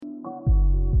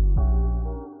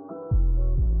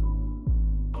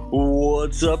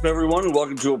What's up, everyone, and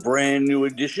welcome to a brand new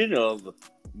edition of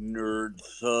Nerd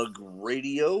Thug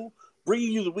Radio,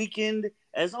 bringing you the weekend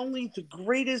as only the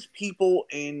greatest people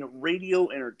in radio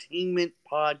entertainment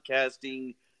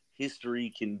podcasting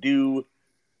history can do.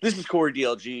 This is Corey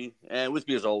DLG, and with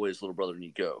me, as always, little brother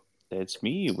Nico. That's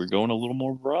me. We're going a little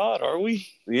more broad, are we?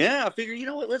 Yeah, I figure, you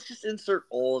know what, let's just insert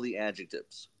all the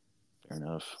adjectives. Fair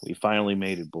enough. We finally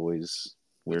made it, boys.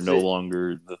 We're That's no it.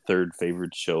 longer the third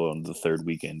favorite show on the third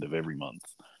weekend of every month.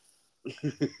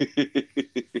 It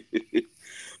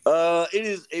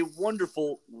is a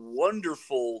wonderful,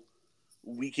 wonderful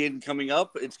weekend coming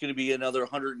up. It's going to be another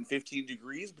 115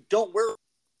 degrees, but don't worry, a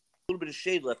little bit of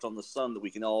shade left on the sun that we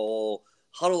can all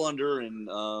huddle under. And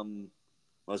I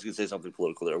was going to say something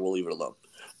political there. We'll leave it alone.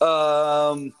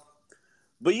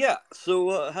 But yeah,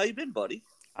 so how you been, buddy?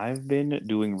 I've been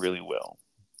doing really well.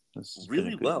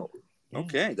 Really well. Yeah.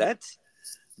 Okay, that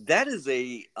is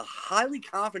a highly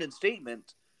confident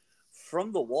statement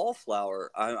from the Wallflower.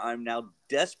 I'm now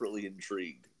desperately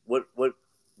intrigued. What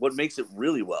makes it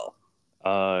really well?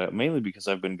 Mainly because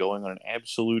I've been going on an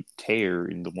absolute tear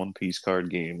in the One Piece card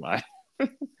game.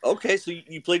 Okay, so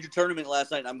you played your tournament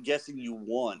last night. I'm guessing you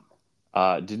won.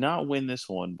 Did not win this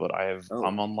one, but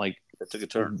I'm on that took a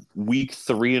turn. Week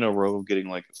 3 in a row of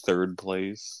getting third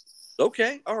place.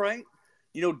 Okay, all right.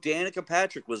 You know, Danica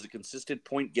Patrick was a consistent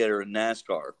point getter in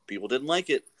NASCAR. People didn't like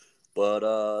it, but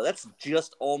that's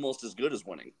just almost as good as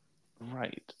winning.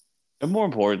 Right. And more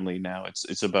importantly, now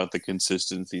it's about the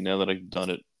consistency. Now that I've done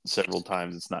it several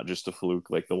times, it's not just a fluke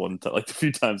like the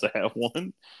few times I have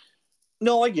won.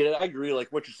 No, I get it. I agree.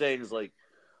 Like what you're saying is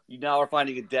you now are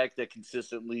finding a deck that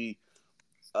consistently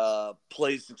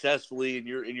plays successfully, and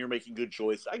you're making good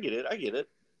choice. I get it.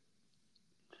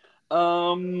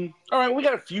 All right, we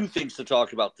got a few things to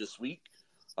talk about this week.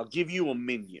 I'll give you a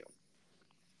menu.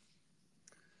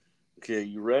 Okay,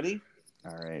 you ready?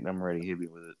 All right, I'm ready. Hit me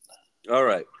with it. All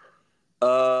right.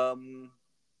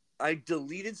 I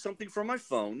deleted something from my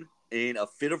phone in a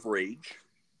fit of rage.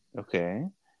 Okay.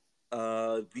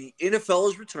 The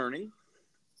NFL is returning.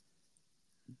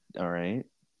 All right.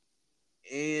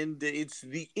 And it's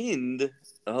the end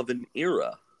of an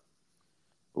era.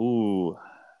 Ooh.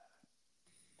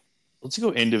 Let's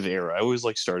go end of era. I always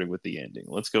like starting with the ending.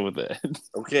 Let's go with that.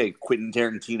 Okay, Quentin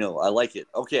Tarantino. I like it.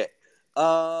 Okay.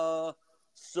 So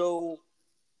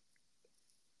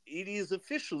it is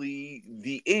officially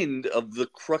the end of the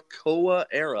Krakoa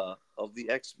era of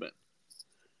the X-Men.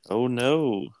 Oh,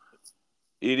 no.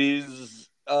 It is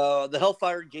the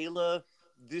Hellfire Gala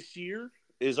this year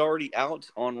is already out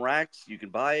on racks. You can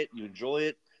buy it. You enjoy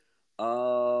it.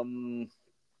 In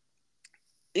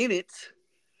it,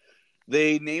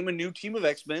 they name a new team of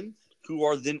X-Men who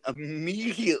are then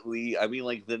immediately,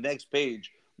 the next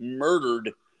page,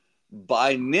 murdered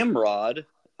by Nimrod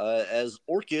as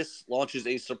Orchis launches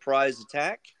a surprise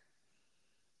attack.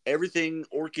 Everything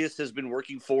Orchis has been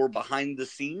working for behind the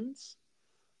scenes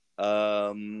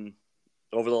over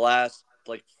the last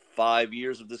 5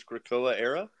 years of this Krakoa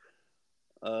era,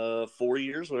 4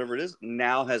 years, whatever it is,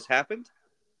 now has happened.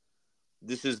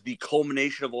 This is the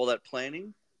culmination of all that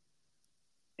planning.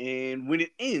 And when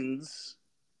it ends,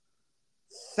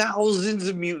 thousands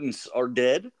of mutants are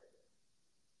dead.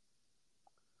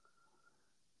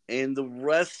 And the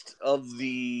rest of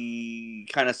the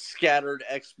kind of scattered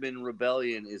X-Men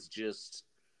rebellion is just...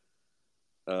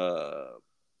 they're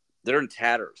in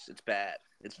tatters. It's bad.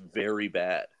 It's very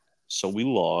bad. So we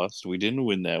lost. We didn't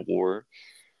win that war.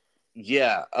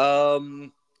 Yeah.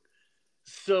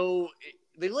 So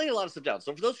they lay a lot of stuff down.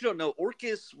 So for those who don't know,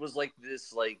 Orchis was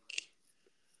this,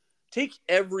 take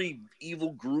every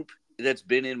evil group that's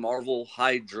been in Marvel,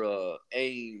 Hydra,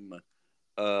 AIM,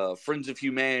 Friends of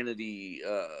Humanity,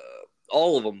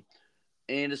 all of them.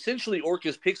 And essentially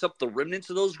Orchis picks up the remnants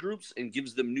of those groups and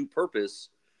gives them new purpose,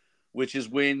 which is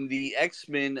when the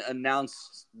X-Men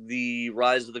announced the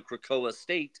rise of the Krakoa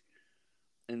state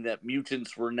and that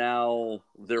mutants were now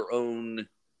their own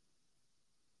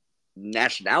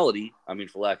nationality.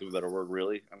 For lack of a better word,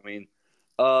 really.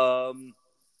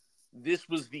 This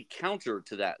was the counter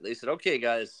to that. They said, okay,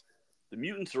 guys, the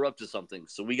mutants are up to something,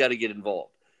 so we got to get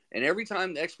involved. And every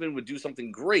time the X-Men would do something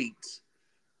great,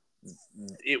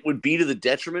 it would be to the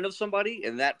detriment of somebody,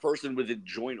 and that person would then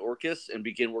join Orchis and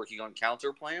begin working on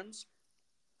counter plans.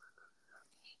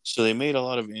 So they made a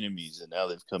lot of enemies, and now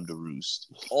they've come to roost.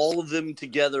 All of them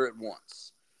together at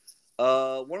once.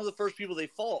 One of the first people they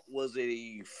fought was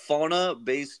a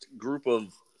fauna-based group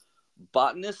of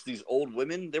botanists, these old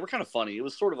women. They were kind of funny. It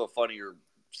was sort of a funnier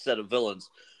set of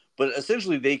villains. But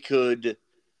essentially they could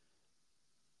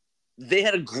they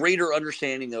had a greater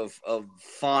understanding of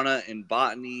fauna and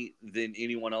botany than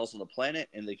anyone else on the planet,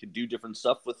 and they could do different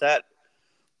stuff with that.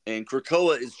 And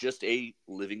Krakoa is just a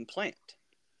living plant.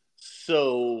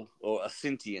 So, or a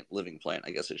sentient living plant, I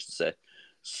guess I should say.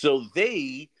 So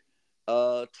they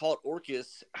taught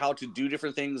Orcus how to do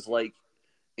different things like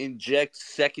inject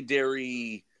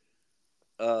secondary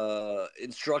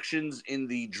instructions in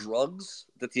the drugs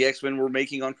that the X-Men were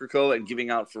making on Krakoa and giving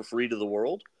out for free to the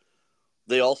world.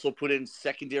 They also put in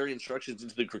secondary instructions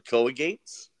into the Krakoa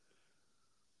gates.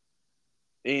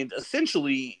 And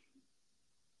essentially,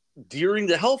 during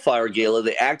the Hellfire Gala,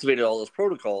 they activated all those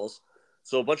protocols.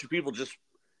 So a bunch of people just,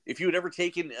 if you had ever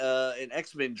taken an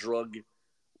X-Men drug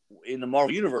in the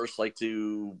Marvel Universe, like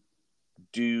to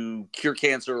do cure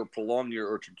cancer or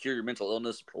or to cure your mental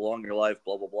illness, prolong your life,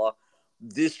 blah, blah, blah,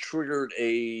 this triggered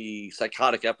a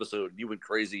psychotic episode. You went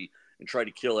crazy and tried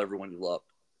to kill everyone you loved.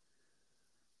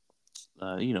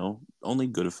 Only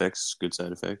good effects, good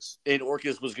side effects. And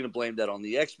Orcus was going to blame that on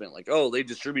the X-Men. Like, oh, they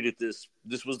distributed this.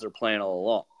 This was their plan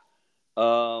all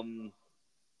along.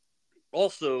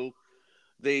 Also,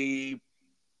 they,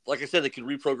 like I said, they could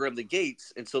reprogram the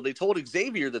gates. And so they told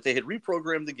Xavier that they had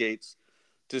reprogrammed the gates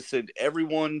to send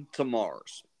everyone to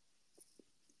Mars.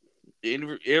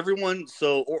 Everyone.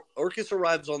 So Orcus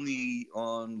arrives on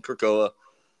Krakoa,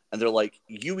 and they're like,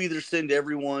 you either send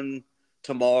everyone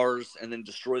to Mars and then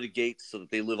destroy the gates so that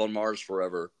they live on Mars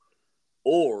forever,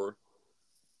 or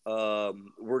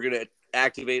we're going to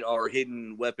activate our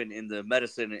hidden weapon in the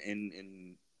medicine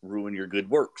and ruin your good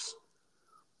works.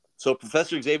 So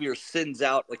Professor Xavier sends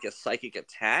out like a psychic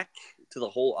attack to the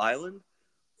whole island,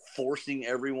 forcing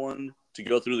everyone to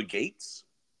go through the gates.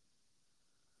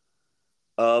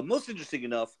 Most interesting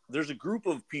enough, there's a group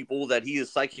of people that he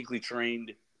is psychically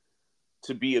trained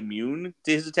to be immune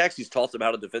to his attacks. He's taught them how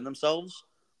to defend themselves.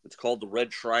 It's called the Red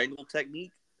Triangle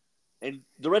technique. And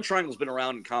the Red Triangle's been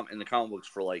around in the comic books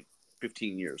for like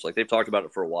 15 years. Like, they've talked about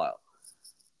it for a while.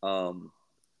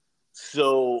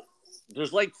 So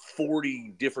there's like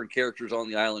 40 different characters on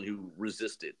the island who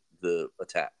resisted the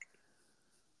attack.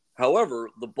 However,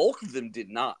 the bulk of them did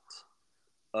not.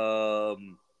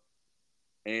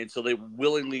 And so they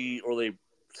willingly or they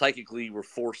psychically were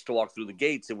forced to walk through the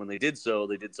gates. And when they did so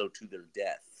to their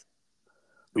death.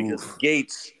 Because the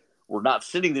gates were not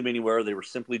sending them anywhere. They were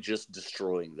simply just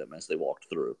destroying them as they walked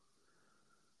through.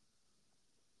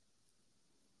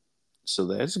 So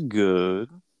that's good.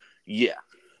 Yeah.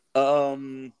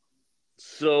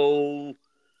 So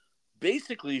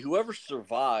basically, whoever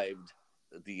survived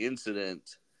the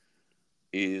incident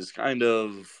is kind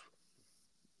of,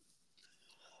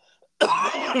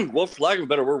 well, for lack of a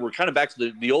better word, we're kind of back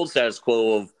to the old status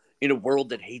quo of in a world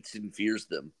that hates and fears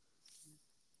them.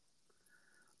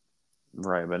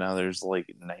 Right, but now there's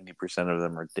like 90% of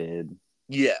them are dead.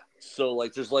 Yeah. So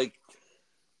like there's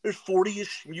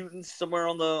 40-ish mutants somewhere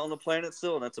on the planet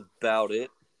still, and that's about it.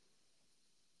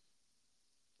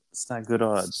 It's not good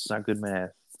odds. It's not good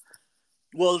math.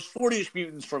 Well, there's 40-ish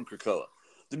mutants from Krakoa.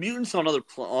 The mutants on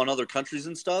other countries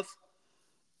and stuff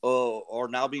are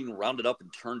now being rounded up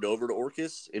and turned over to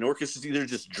Orcus. And Orcus is either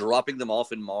just dropping them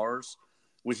off in Mars,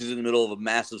 which is in the middle of a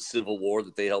massive civil war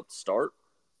that they helped start,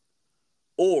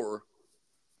 or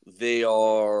they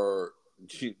are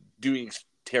doing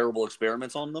terrible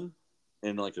experiments on them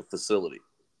in like a facility.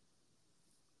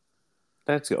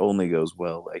 That only goes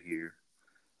well, I hear.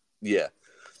 Yeah.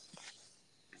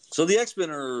 So the X-Men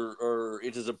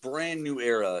it is a brand new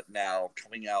era now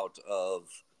coming out of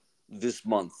this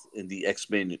month in the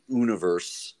X-Men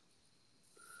universe.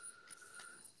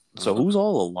 So who's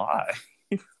all alive?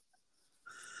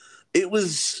 It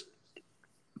was,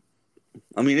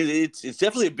 I mean, it's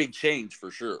definitely a big change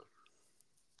for sure.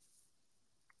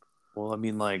 Well, I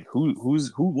mean, like,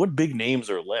 what big names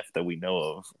are left that we know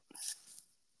of?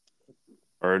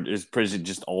 Or is President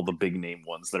just all the big name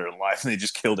ones that are alive and they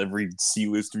just killed every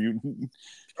C-list mutant?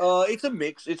 It's a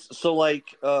mix. It's so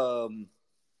like on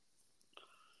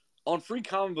Free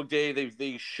Comic Book Day,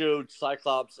 they showed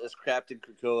Cyclops as Captain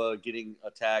Krakoa getting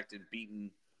attacked and beaten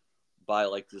by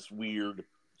like this weird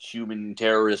human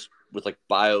terrorist with like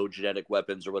biogenetic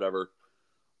weapons or whatever.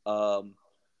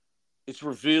 It's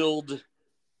revealed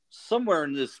somewhere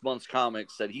in this month's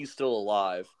comics that he's still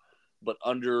alive, but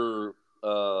under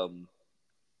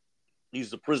he's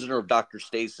the prisoner of Dr.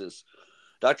 Stasis.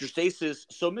 Dr. Stasis,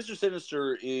 so Mr.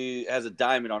 Sinister has a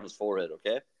diamond on his forehead,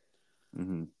 okay?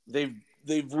 Mm-hmm.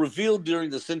 They've revealed during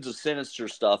the Sins of Sinister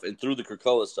stuff and through the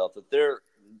Krakoa stuff that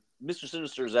Mr.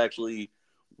 Sinister is actually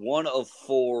one of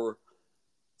 4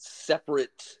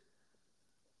 separate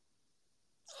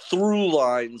through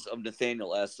lines of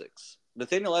Nathaniel Essex.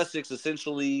 Nathaniel Essex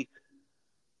essentially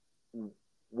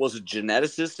was a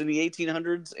geneticist in the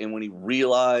 1800s, and when he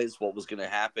realized what was going to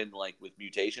happen, like with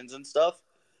mutations and stuff,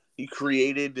 he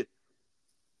created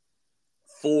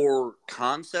 4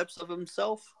 concepts of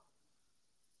himself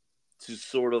to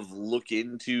sort of look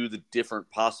into the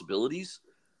different possibilities.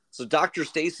 So Dr.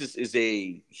 Stasis is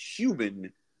a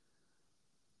human,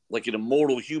 like an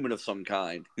immortal human of some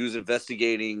kind, who's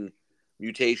investigating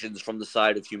mutations from the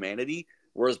side of humanity.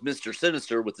 Whereas Mr.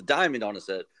 Sinister, with the diamond on his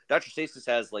head, Dr. Stasis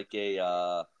has like a,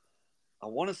 I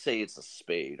want to say it's a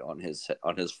spade on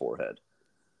his forehead,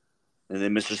 and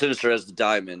then Mr. Sinister has the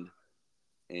diamond,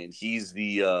 and he's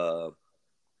the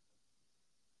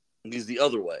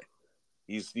other way.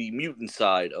 He's the mutant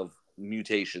side of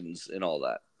mutations and all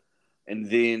that. And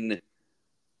then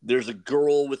there's a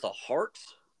girl with a heart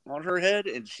on her head,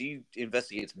 and she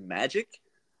investigates magic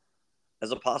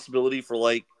as a possibility for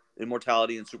like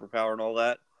immortality and superpower and all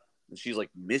that. And she's like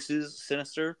Mrs.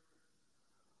 Sinister.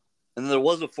 And then there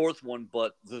was a 4th one,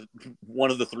 but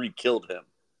one of the 3 killed him.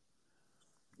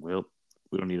 Well,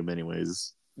 we don't need him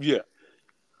anyways. Yeah.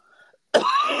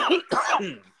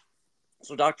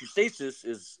 So Dr. Stasis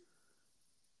is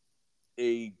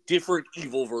a different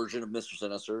evil version of Mr.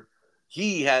 Sinister.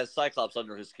 He has Cyclops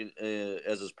under his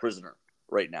as his prisoner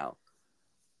right now.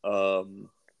 The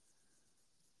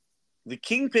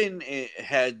Kingpin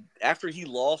had, after he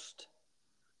lost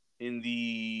in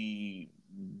the,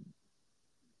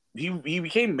 he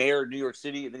became mayor of New York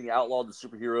City, and then he outlawed the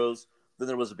superheroes. Then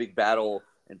there was a big battle,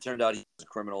 and it turned out he was a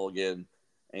criminal again,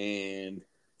 and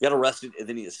he got arrested, and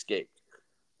then he escaped.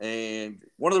 And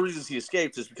one of the reasons he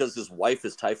escaped is because his wife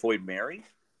is Typhoid Mary.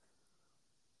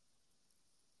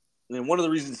 And one of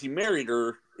the reasons he married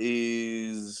her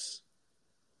is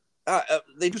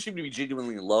they do seem to be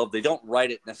genuinely in love. They don't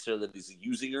write it necessarily that he's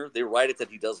using her. They write it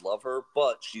that he does love her,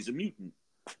 but she's a mutant.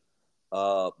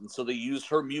 And so they used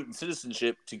her mutant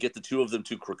citizenship to get the 2 of them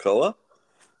to Krakoa.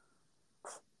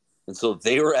 And so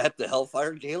they were at the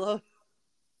Hellfire Gala.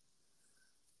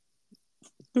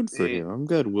 Good for him. I'm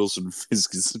glad Wilson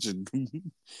Fisk is such a...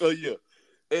 Oh, yeah.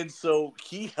 And so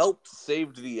he helped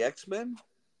save the X-Men,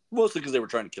 mostly because they were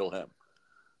trying to kill him.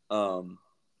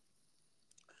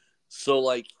 So,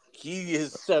 like, he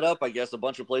has set up, I guess, a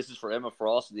bunch of places for Emma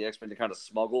Frost and the X-Men to kind of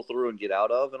smuggle through and get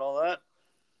out of and all that.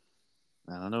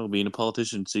 I don't know. Being a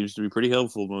politician seems to be pretty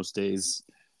helpful most days.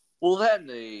 Well, that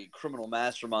and a criminal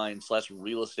mastermind /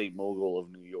 real estate mogul of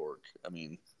New York. I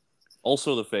mean...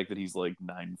 Also, the fact that he's like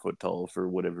 9 foot tall for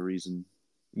whatever reason.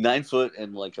 9 foot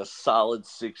and like a solid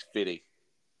 6'50".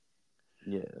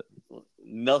 Yeah,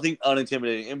 nothing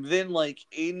unintimidating. And then like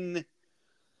in,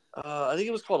 I think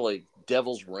it was called like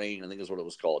Devil's Reign. I think is what it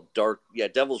was called.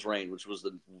 Devil's Reign, which was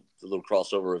the little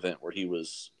crossover event where he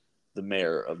was the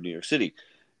mayor of New York City.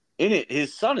 In it,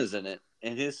 his son is in it,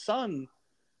 and his son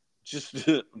just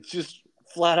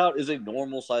flat out is a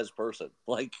normal sized person.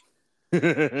 Like.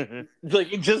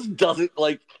 Like it just doesn't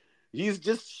like he's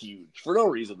just huge for no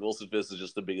reason. Wilson Fisk is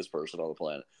just the biggest person on the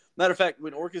planet. Matter of fact,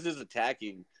 when Orchis is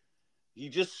attacking, he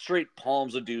just straight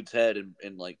palms a dude's head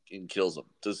and kills him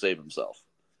to save himself.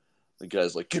 The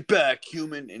guy's like, "Get back,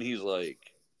 human!" and he's like,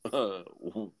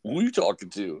 "Who are you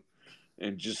talking to?"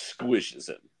 and just squishes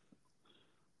him.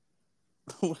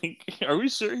 Like, are we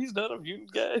sure he's not a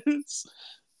mutant, guys?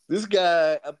 This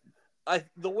guy.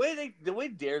 The way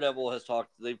Daredevil has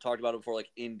talked, they've talked about it before, like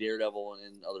in Daredevil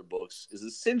and in other books, is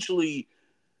essentially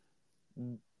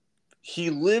he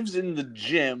lives in the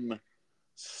gym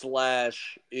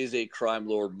 / is a crime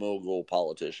lord, mogul,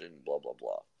 politician, blah blah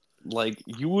blah. Like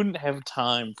you wouldn't have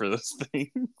time for those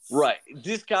things, right?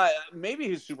 This guy, maybe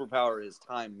his superpower is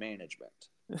time management.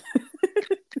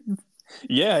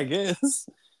 Yeah, I guess.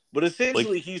 But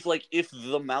essentially, he's like if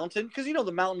the Mountain, because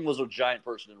the Mountain was a giant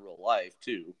person in real life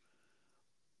too.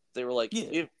 They were like,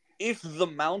 yeah. if the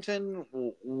Mountain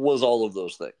was all of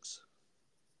those things.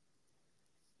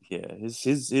 Yeah, his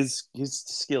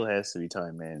skill has to be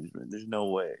time management. There's no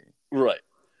way. Right.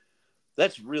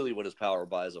 That's really what his power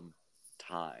buys him.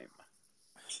 Time.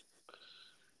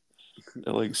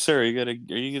 They're like, sir,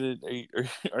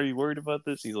 are you worried about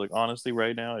this? He's like, honestly,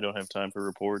 right now, I don't have time for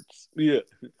reports. Yeah.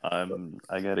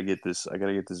 I gotta get this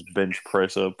bench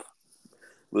press up.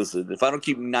 Listen, if I don't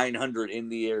keep 900 in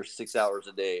the air 6 hours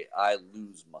a day, I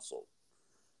lose muscle.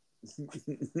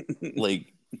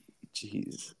 Like,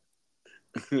 jeez.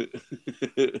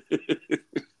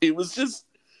 It was just,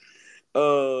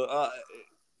 I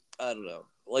don't know.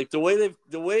 Like the way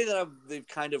that they've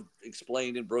kind of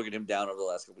explained and broken him down over the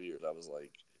last couple of years, I was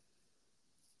like,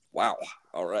 wow,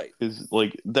 all right.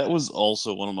 Like that was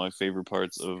also one of my favorite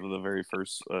parts of the very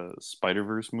first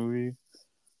Spider-Verse movie.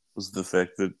 Was the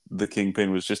fact that the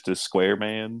Kingpin was just a square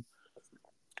man.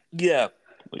 Yeah.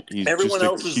 Like he's Everyone just a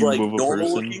else is cube like of a normal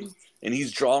person. looking, and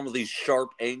he's drawn with these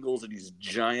sharp angles, and he's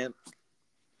giant.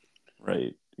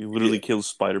 Right. He literally kills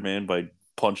Spider-Man by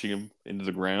punching him into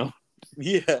the ground.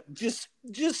 Yeah, just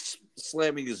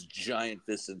slamming his giant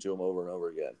fist into him over and over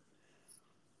again.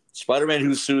 Spider-Man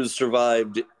who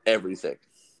survived everything.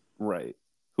 Right.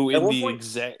 Who At in one the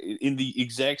point,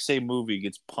 exact same movie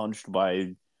gets punched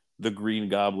by the Green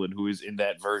Goblin, who is in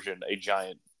that version a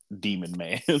giant demon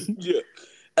man. yeah.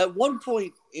 At one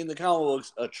point in the comic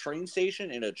books, a train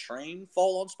station and a train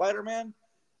fall on Spider-Man,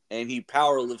 and he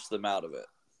power lifts them out of it.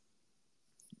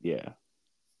 Yeah.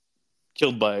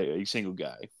 Killed by a single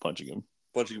guy punching him.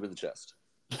 Punching him in the chest.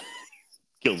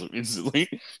 Kills him instantly.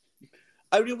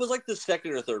 I mean, it was like the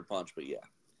second or third punch, but yeah.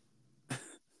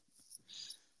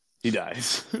 He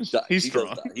dies. He's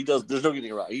strong. He does. There's no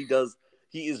getting around. He does.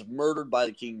 He is murdered by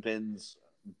the Kingpin's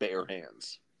bare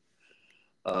hands.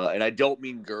 And I don't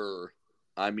mean grr.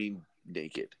 I mean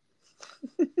naked.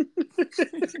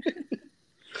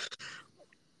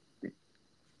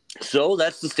 So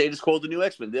that's the status quo of the new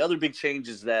X-Men. The other big change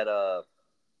is that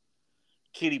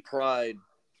Kitty Pryde,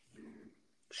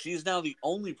 she's now the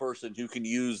only person who can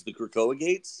use the Krakoa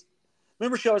gates.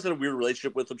 Remember, she always had a weird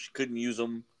relationship with them. She couldn't use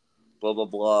them, blah, blah,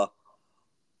 blah,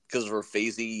 because of her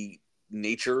phasey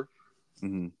nature.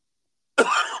 Mm-hmm.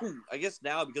 I guess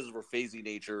now, because of her phasey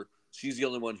nature, she's the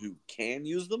only one who can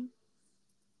use them.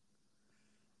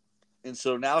 And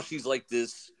so now she's like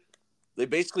this. They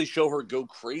basically show her go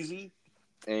crazy,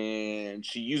 and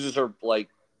she uses her, like,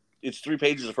 it's 3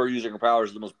 pages of her using her powers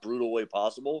in the most brutal way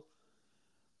possible.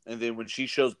 And then when she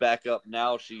shows back up,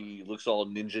 now she looks all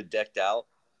ninja decked out.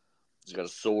 She's got a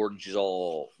sword, and she's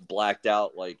all blacked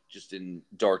out, like, just in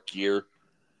dark gear.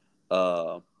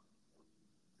 So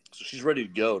she's ready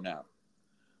to go now.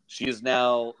 She is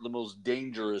now the most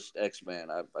dangerous X-Man,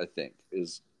 I think,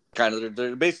 is kind of,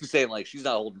 they're basically saying, like, she's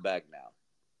not holding back now.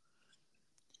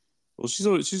 Well, she's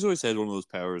always had one of those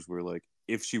powers where, like,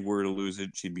 if she were to lose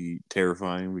it, she'd be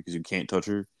terrifying because you can't touch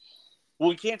her.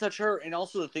 Well, you can't touch her, and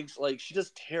also the things, like, she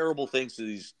does terrible things to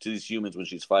these humans when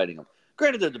she's fighting them.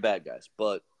 Granted, they're the bad guys,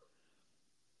 but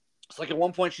it's like at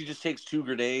one point she just takes 2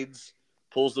 grenades,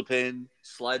 pulls the pin,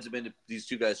 slides them into these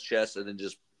 2 guys' chests, and then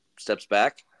just steps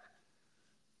back.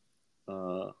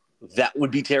 That would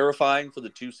be terrifying for the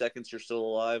 2 seconds you're still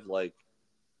alive. Like,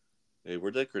 hey,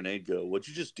 where'd that grenade go? What'd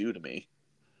you just do to me?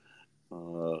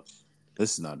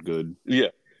 This is not good. Yeah.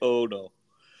 Oh no.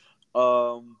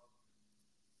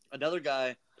 Another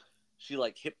guy, she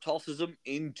like hip tosses him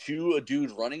into a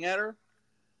dude running at her,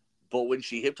 but when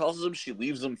she hip tosses him, she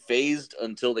leaves him phased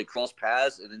until they cross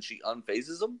paths, and then she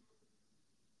unphases him.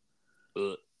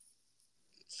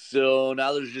 So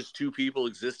now there's just 2 people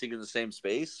existing in the same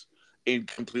space in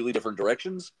completely different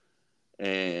directions,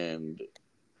 and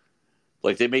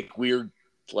like they make weird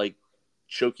like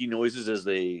choky noises as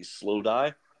they slow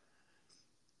die.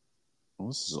 Oh,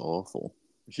 this is awful.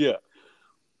 Yeah.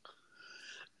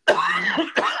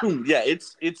 Yeah,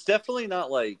 it's definitely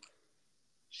not like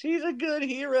she's a good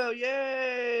hero,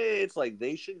 yay! It's like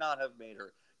they should not have made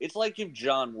her. It's like if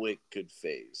John Wick could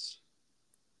phase.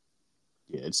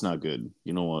 Yeah, it's not good.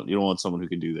 You don't want someone who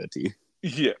can do that to you.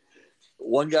 Yeah.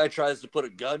 One guy tries to put a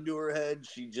gun to her head,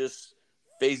 she just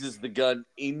phases the gun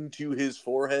into his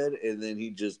forehead, and then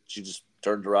she just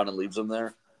turns around and leaves him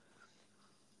there.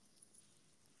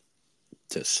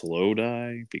 To slow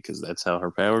die, because that's how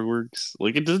her power works.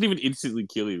 Like, it doesn't even instantly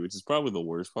kill you, which is probably the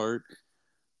worst part.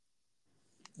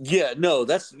 Yeah, no,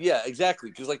 yeah, exactly.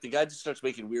 Because like the guy just starts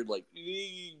making weird like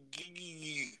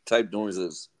type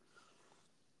noises.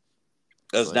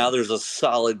 As now there's a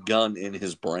solid gun in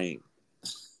his brain.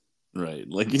 Right,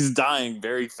 like he's dying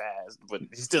very fast, but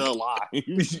he's still alive.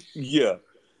 Yeah,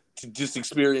 to just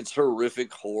experience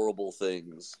horrific, horrible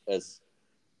things as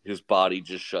his body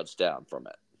just shuts down from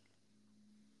it.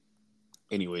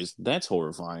 Anyways, that's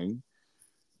horrifying.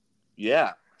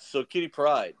 Yeah, so Kitty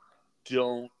Pryde,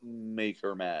 don't make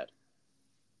her mad.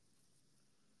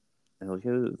 And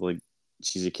like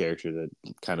she's a character that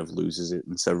kind of loses it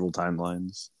in several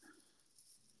timelines.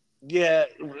 Yeah,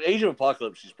 Age of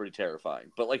Apocalypse, she's pretty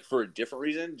terrifying, but like for a different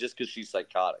reason, just because she's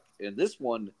psychotic. In this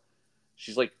one,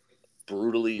 she's like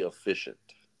brutally efficient.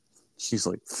 She's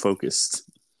like focused.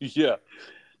 Yeah,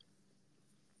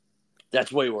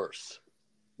 that's way worse.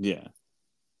 Yeah.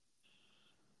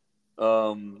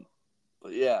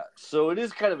 Yeah. So it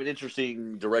is kind of an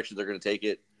interesting direction they're going to take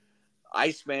it.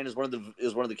 Iceman is one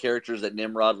of the characters that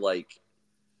Nimrod like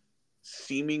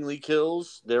seemingly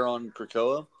kills there on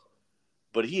Krakoa.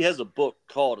 But he has a book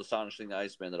called Astonishing the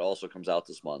Iceman that also comes out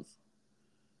this month.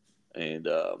 And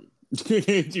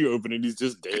you open it, he's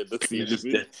just dead. That's the he's just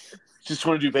dead. Just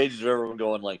 22 pages of everyone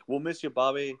going like, "We'll miss you,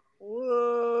 Bobby."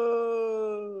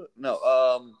 Whoa.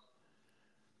 No,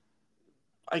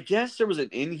 I guess there was an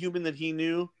Inhuman that he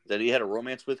knew that he had a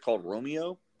romance with called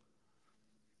Romeo.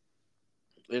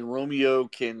 And Romeo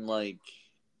can, like,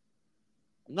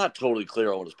 I'm not totally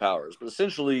clear on what his power is, but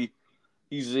essentially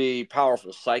he's a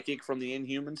powerful psychic from the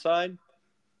Inhuman side.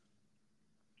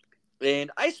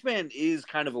 And Iceman is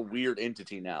kind of a weird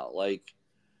entity now. Like,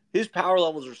 his power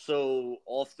levels are so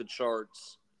off the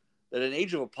charts that in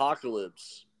Age of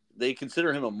Apocalypse, they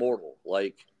consider him immortal.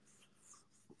 Like,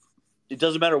 it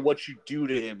doesn't matter what you do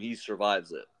to him, he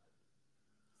survives it.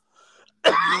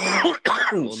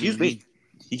 Excuse me.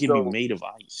 He can be made of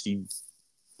ice.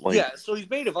 So he's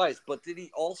made of ice, but then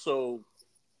he also,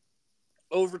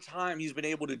 over time, he's been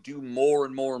able to do more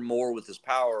and more and more with his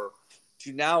power.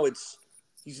 To now,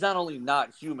 he's not only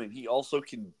not human, he also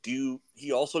can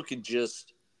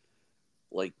just,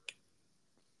 like,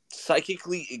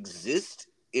 psychically exist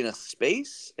in a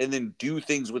space and then do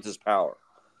things with his power.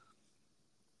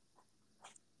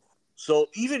 So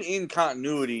even in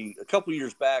continuity, a couple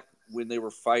years back when they were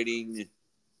fighting,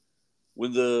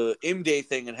 when the M-Day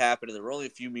thing had happened and there were only a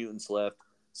few mutants left,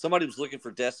 somebody was looking for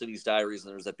Destiny's Diaries and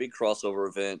there was that big crossover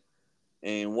event.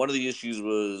 And one of the issues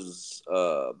was,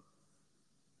 I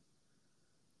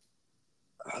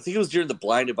think it was during the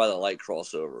Blinded by the Light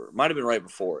crossover. It might have been right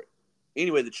before it.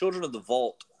 Anyway, the Children of the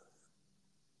Vault,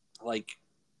 like,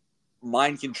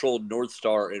 mind-controlled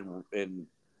Northstar and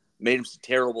made him some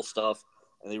terrible stuff.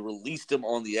 And they released him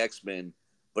on the X-Men,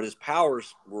 but his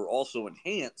powers were also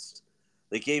enhanced.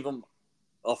 They gave him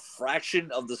a fraction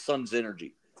of the sun's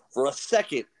energy. For a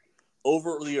second,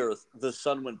 over the Earth, the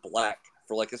sun went black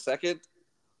for like a second.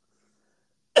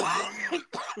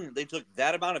 They took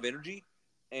that amount of energy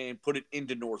and put it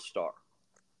into Northstar.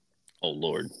 Oh,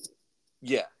 Lord.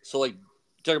 Yeah. So, like,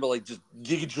 talking about, like, just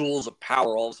gigajoules of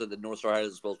power all of a sudden that Northstar had at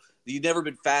his disposal. He'd never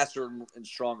been faster and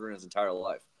stronger in his entire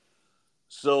life.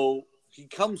 So he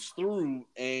comes through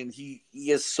and he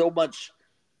has so much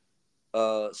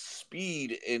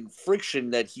speed and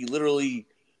friction that he literally,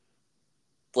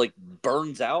 like,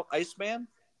 burns out Iceman.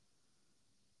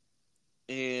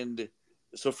 And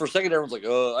so for a second, everyone's like,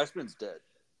 Iceman's dead.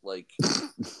 Like,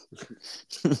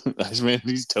 Iceman,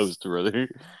 he's toast, brother.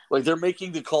 Like, they're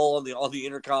making the call on the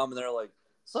intercom and they're like,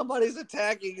 somebody's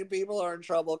attacking and people are in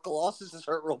trouble. Colossus is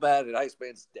hurt real bad and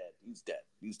Iceman's dead. He's dead.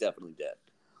 He's definitely dead.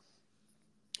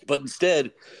 But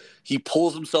instead, he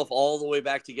pulls himself all the way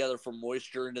back together from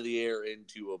moisture into the air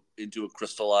into a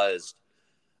crystallized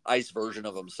ice version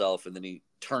of himself, and then he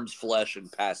turns flesh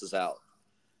and passes out.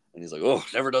 And he's like, "Oh,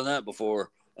 never done that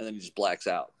before," and then he just blacks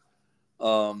out.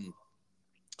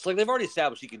 It's like they've already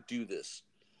established he can do this.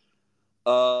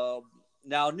 Now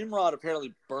Nimrod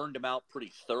apparently burned him out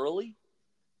pretty thoroughly.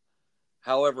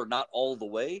 However, not all the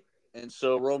way, and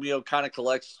so Romeo kind of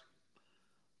collects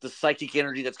the psychic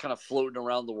energy that's kind of floating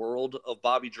around the world of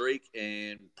Bobby Drake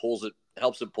and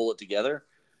helps him pull it together.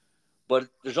 But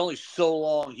there's only so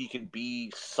long he can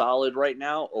be solid right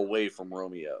now away from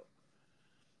Romeo.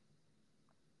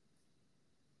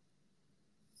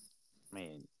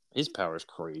 Man, his power is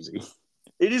crazy.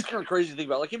 It is kind of crazy to think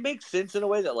about. Like, it makes sense in a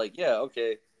way that, like, yeah,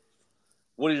 okay,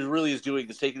 what he really is doing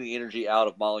is taking the energy out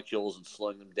of molecules and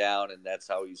slowing them down, and that's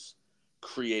how he's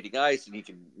creating ice, and he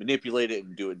can manipulate it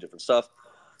and do it in different stuff.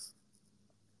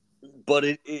 But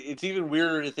it's even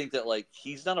weirder to think that, like,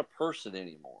 he's not a person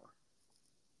anymore.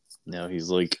 No, he's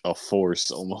like a force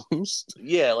almost.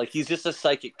 Yeah, like, he's just a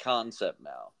psychic concept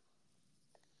now.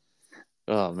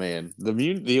 Oh man,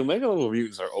 the Omega level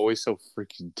mutants are always so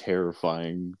freaking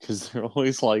terrifying because they're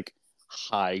always like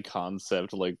high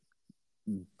concept, like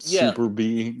super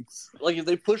beings. Like, if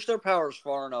they push their powers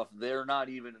far enough, they're not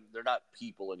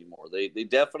people anymore. They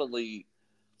definitely.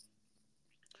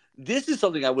 This is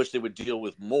something I wish they would deal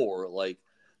with more. Like,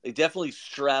 they definitely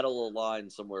straddle a line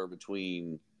somewhere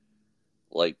between,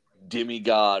 like,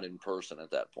 demigod and person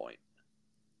at that point.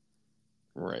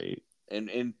 Right.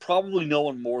 And probably no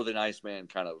one more than Iceman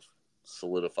kind of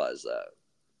solidifies that.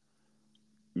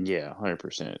 Yeah,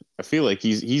 100%. I feel like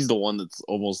he's the one that's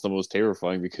almost the most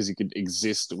terrifying because he could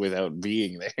exist without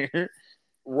being there.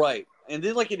 Right. And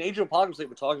then, like, in Age of Apocalypse, they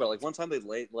would talk about, like, one time they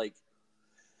laid, like,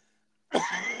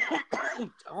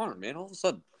 darn, man, all of a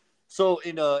sudden. So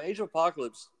in Age of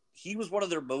Apocalypse, he was one of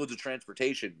their modes of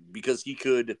transportation because he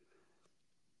could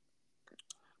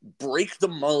break the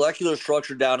molecular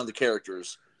structure down of the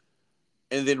characters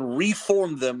and then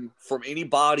reform them from any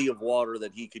body of water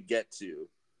that he could get to.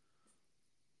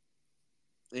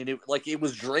 And it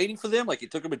was draining for them. Like,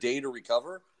 it took him a day to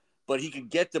recover, but he could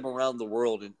get them around the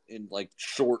world in like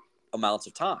short amounts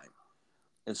of time.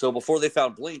 And so before they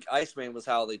found Blink, Iceman was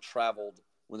how they traveled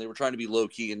when they were trying to be low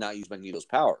key and not use Magneto's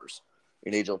powers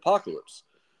in Age of Apocalypse.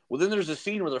 Well, then there's a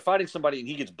scene where they're fighting somebody and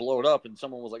he gets blown up, and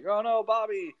someone was like, "Oh no,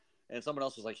 Bobby!" And someone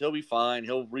else was like, "He'll be fine.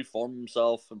 He'll reform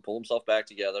himself and pull himself back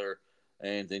together,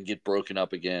 and then get broken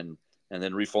up again, and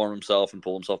then reform himself and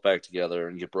pull himself back together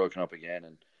and get broken up again."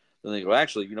 And then they go,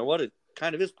 "Actually, you know what? It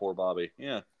kind of is poor Bobby."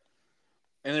 Yeah.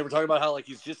 And they were talking about how like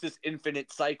he's just this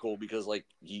infinite cycle because like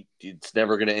it's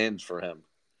never going to end for him.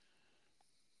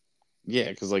 Yeah,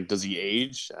 because like, does he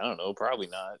age? I don't know. Probably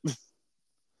not.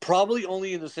 Probably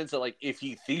only in the sense that like if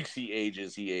he thinks he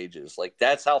ages, he ages. Like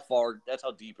that's how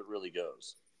deep it really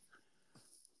goes.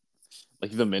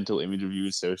 Like the mental image of you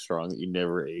is so strong that you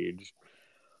never age.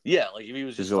 Yeah, like if he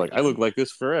was just you're like, I look like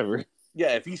this forever.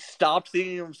 Yeah, if he stopped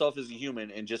thinking of himself as a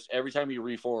human and just every time he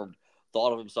reformed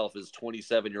thought of himself as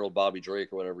 27-year-old Bobby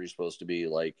Drake or whatever he's supposed to be,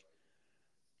 like,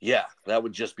 yeah, that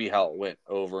would just be how it went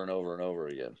over and over and over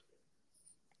again.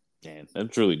 Man,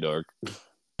 that's really dark.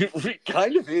 It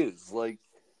kind of is. Like,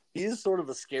 he is sort of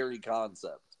a scary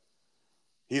concept.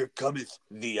 Here cometh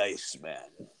the Iceman.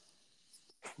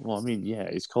 Well, I mean,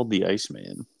 yeah, he's called the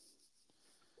Iceman.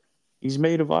 He's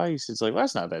made of ice. It's like, well,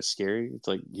 that's not that scary. It's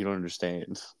like, you don't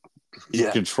understand.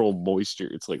 Yeah. Control moisture.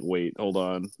 It's like, wait, hold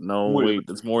on. No, wait,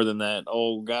 it's more than that.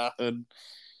 Oh, God.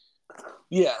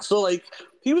 Yeah, so, like,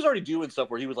 he was already doing stuff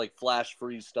where he was, like, flash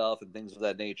freeze stuff and things of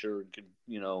that nature. And could,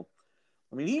 you know,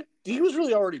 I mean, he was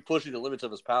really already pushing the limits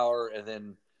of his power. And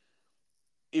then,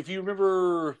 if you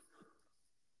remember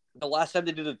the last time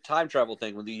they did a time travel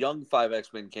thing, when the young 5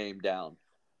 X-Men came down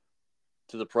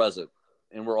to the present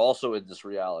and were also in this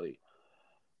reality,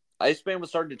 Iceman was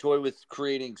starting to toy with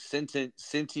creating sentient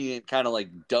kind of like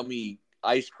dummy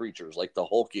ice creatures, like the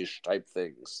Hulkish type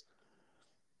things.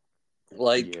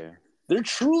 Like, yeah. There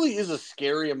truly is a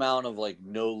scary amount of like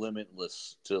no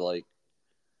limitless to like,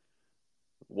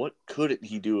 what couldn't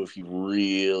he do if he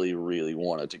really, really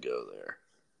wanted to go there?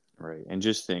 Right, and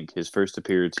just think, his first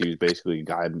appearance, he was basically a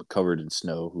guy covered in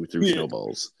snow who threw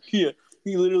snowballs. Yeah,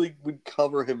 he literally would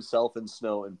cover himself in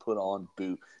snow and put on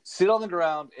boots. Sit on the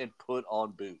ground and put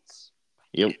on boots.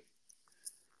 Yep.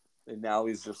 And now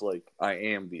he's just like, I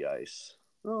am the ice.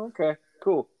 Oh, okay,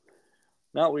 cool.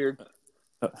 Not weird.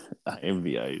 I am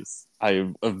the ice. I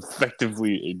am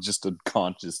effectively just a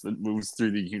conscious that moves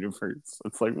through the universe.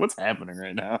 It's like, what's happening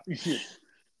right now?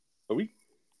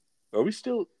 Are we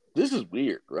still... This is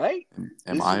weird, right?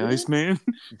 Am I Iceman?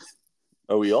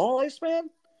 Are we all Iceman?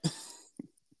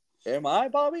 Am I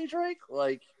Bobby Drake?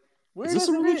 Like, where is this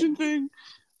a religion thing?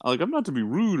 Like, I'm not to be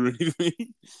rude or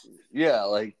anything. Yeah,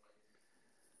 like,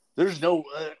 there's no...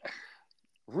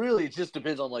 really, it just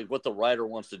depends on, like, what the writer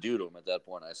wants to do to him at that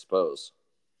point, I suppose.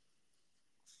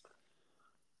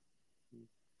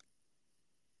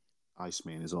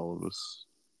 Iceman is all of us.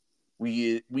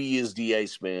 We is the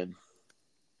Iceman.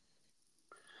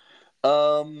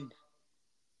 All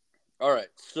right,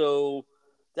 so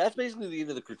that's basically the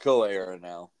end of the Krakoa era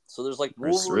now. So there's like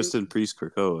Wolverine, rest in peace,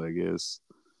 Krakoa, I guess.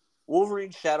 Wolverine,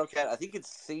 Shadowcat. I think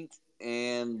it's Saint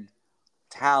and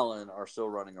Talon are still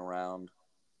running around.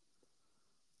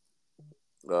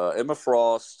 Emma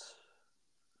Frost.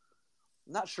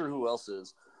 Not sure who else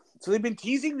is. So they've been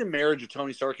teasing the marriage of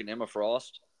Tony Stark and Emma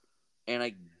Frost, and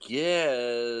I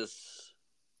guess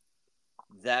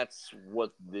that's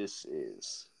what this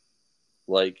is.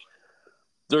 Like,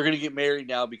 they're going to get married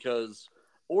now because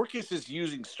Orchis is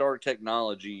using Stark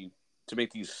technology to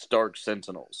make these Stark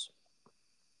Sentinels.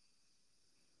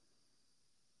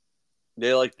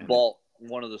 They, like, bought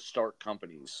one of the Stark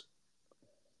companies.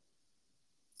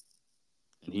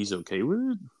 And he's okay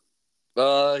with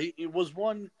it? It was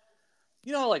one...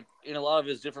 You know, like, in a lot of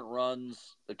his different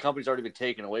runs, the company's already been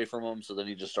taken away from him, so then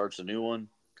he just starts a new one,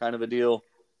 kind of a deal.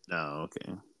 Oh,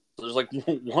 okay. So there's, like,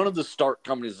 one of the Stark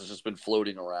companies that's just been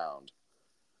floating around.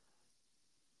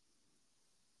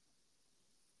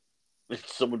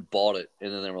 Someone bought it,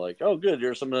 and then they were like, oh, good,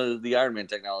 here's some of the Iron Man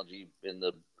technology in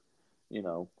the, you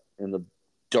know, in the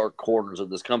dark corners of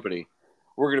this company.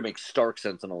 We're going to make Stark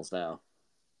Sentinels now.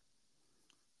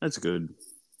 That's good.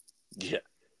 Yeah.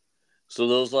 So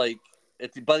those, like,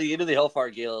 by the end of the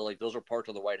Hellfire Gala, like, those are parked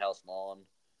on the White House lawn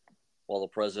while the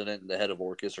president and the head of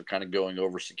Orchis are kind of going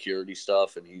over security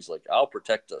stuff, and he's like, I'll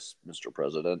protect us, Mr.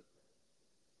 President.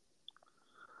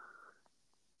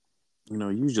 You know,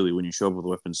 usually when you show up with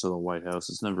weapons to the White House,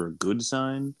 it's never a good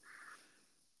sign.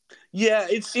 Yeah,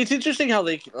 it's interesting how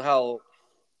like,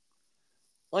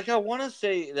 I want to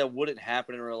say that wouldn't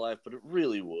happen in real life, but it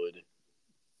really would.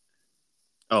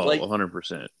 Oh, like,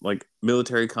 100%. Like,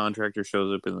 military contractor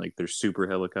shows up in, like, their super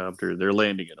helicopter. They're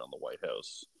landing it on the White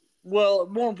House. Well,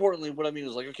 more importantly, what I mean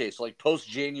is like, okay, so like post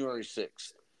January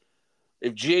 6th,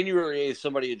 if January 8th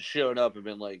somebody had shown up and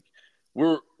been like,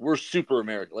 we're super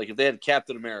America, like if they had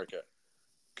Captain America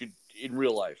could in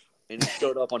real life and he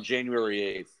showed up on January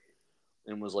 8th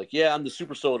and was like, yeah, I'm the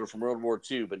super soldier from World War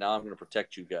II, but now I'm going to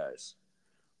protect you guys.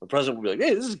 The president would be like,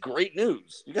 hey, this is great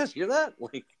news. You guys hear that?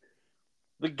 Like,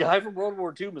 the guy from World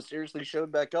War II mysteriously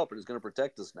showed back up and is going to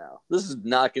protect us now. This is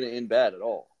not going to end bad at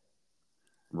all.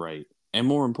 Right. And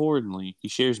more importantly, he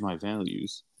shares my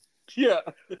values. Yeah.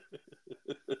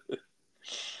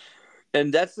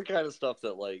 And that's the kind of stuff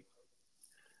that, like,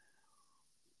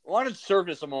 on its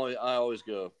surface, I always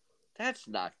go, that's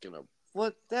not going to,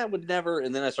 what? That would never.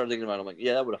 And then I start thinking about it. I'm like,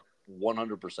 yeah, that would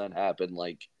 100% happen,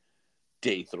 like,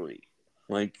 day 3.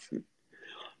 Like,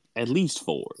 at least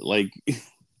 4. Like,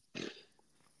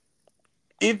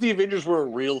 if the Avengers were a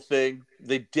real thing,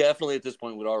 they definitely at this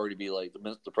point would already be like,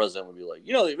 the president would be like,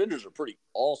 the Avengers are pretty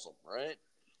awesome, right?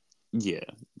 yeah,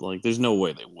 like there's no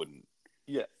way they wouldn't.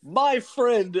 Yeah, my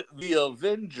friend, the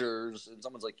Avengers, and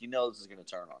someone's like, this is going to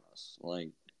turn on us.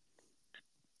 Like,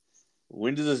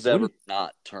 when does this ever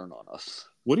not turn on us?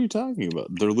 What are you talking about?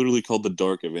 They're literally called the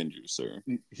Dark Avengers, sir.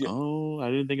 Yeah. Oh, I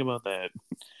didn't think about that.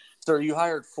 Sir, you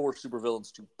hired 4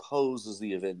 supervillains to pose as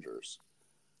the Avengers.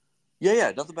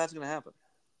 Yeah, nothing bad's going to happen.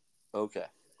 Okay,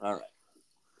 all right.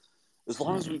 As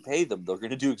long as we pay them, they're going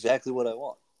to do exactly what I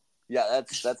want. Yeah,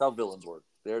 that's how villains work.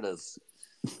 There it is.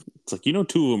 It's like, 2 of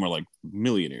them are like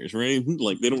millionaires, right?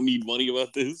 Like they don't need money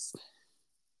about this.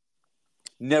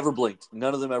 Never blinked.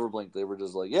 None of them ever blinked. They were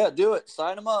just like, yeah, do it.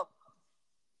 Sign them up.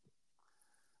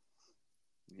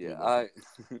 Yeah,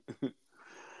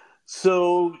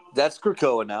 So that's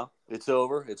Krakoa now. It's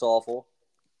over. It's awful.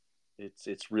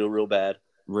 It's real bad.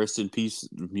 Rest in peace,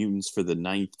 mutants, for the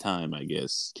 9th time, I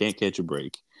guess. Can't catch a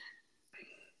break.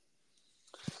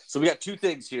 So we got 2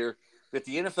 things here. We got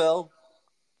the NFL,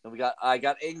 and I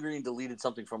got angry and deleted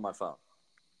something from my phone.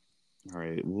 All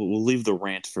right, we'll leave the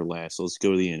rant for last. Let's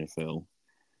go to the NFL.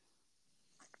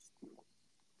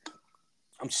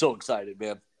 I'm so excited,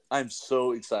 man. I'm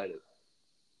so excited.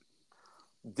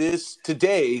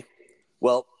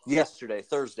 Yesterday,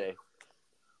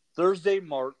 Thursday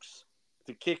marks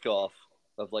the kickoff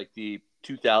of like the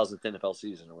 2000th NFL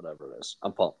season or whatever it is.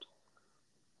 I'm pumped.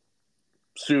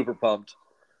 Super pumped.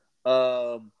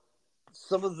 Some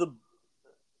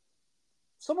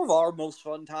of our most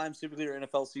fun times typically are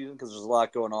NFL season because there's a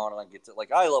lot going on, and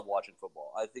I love watching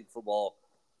football. I think football.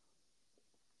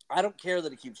 I don't care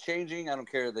that it keeps changing. I don't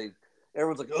care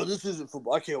everyone's like, oh, this isn't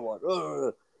football. I can't watch.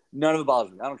 None of it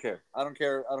bothers me. I don't care.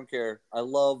 I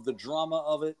love the drama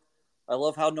of it. I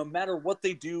love how no matter what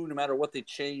they do, no matter what they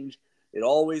change, it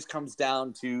always comes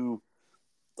down to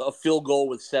a field goal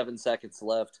with 7 seconds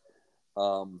left.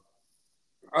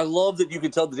 I love that you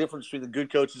can tell the difference between the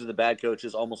good coaches and the bad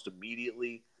coaches almost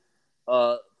immediately.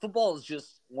 Football is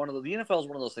just the NFL is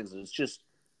one of those things that it's just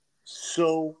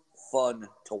so fun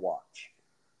to watch.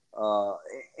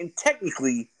 And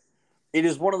technically,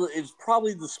 it's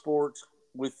probably the sport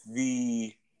with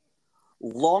the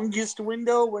longest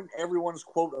window when everyone's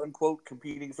quote unquote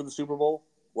competing for the Super Bowl.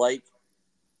 Like,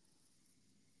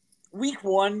 week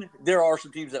 1, there are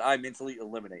some teams that I mentally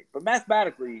eliminate, but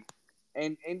mathematically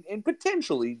and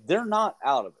potentially they're not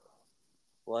out of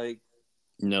it. Like,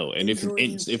 no, and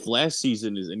if last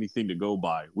season is anything to go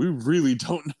by, we really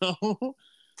don't know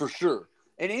for sure.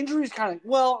 And injuries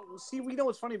we know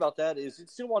what's funny about that is it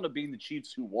still wound up being the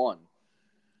Chiefs who won.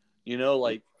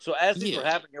 So as things were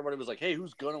happening, everybody was like, hey,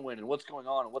 who's going to win and what's going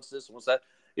on and what's this and what's that?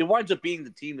 It winds up being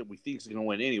the team that we think is going to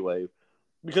win anyway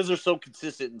because they're so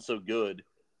consistent and so good.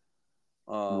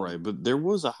 Right, but there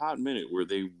was a hot minute where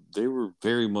they were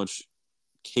very much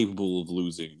capable of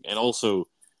losing. And also,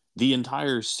 the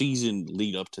entire season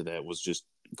lead up to that was just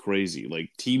crazy.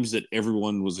 Like, teams that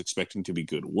everyone was expecting to be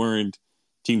good weren't.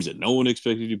 Teams that no one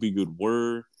expected to be good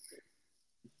were.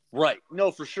 Right.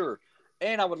 No, for sure.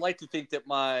 And I would like to think that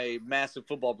my massive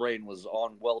football brain was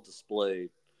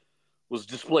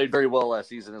displayed very well last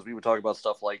season as we would talk about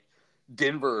stuff like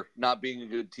Denver not being a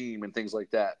good team and things like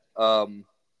that.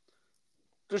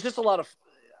 There's just a lot of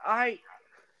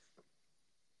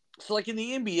so like in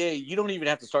the NBA, you don't even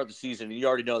have to start the season and you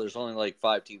already know there's only like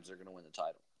 5 teams that are going to win the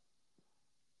title.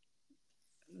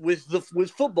 With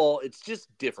football, it's just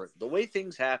different. The way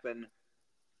things happen,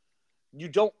 you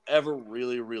don't ever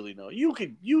really, really know. You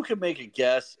can make a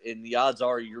guess, and the odds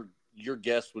are your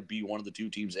guess would be one of the 2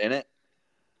 teams in it.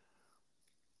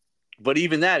 But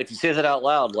even that, if you say that out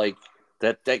loud, like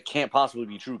that can't possibly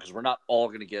be true because we're not all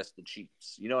going to guess the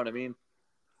Chiefs. You know what I mean?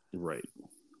 Right.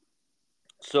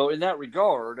 So in that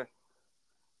regard,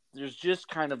 there's just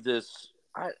kind of this.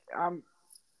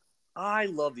 I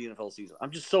love the NFL season.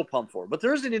 I'm just so pumped for it. But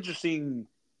there's an interesting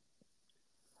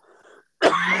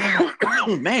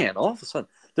man, all of a sudden.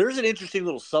 There's an interesting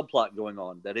little subplot going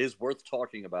on that is worth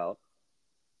talking about.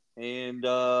 And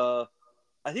I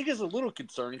think it's a little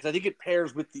concerning because I think it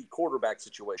pairs with the quarterback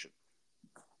situation.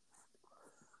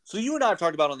 So you and I have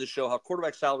talked about on this show how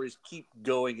quarterback salaries keep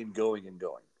going and going and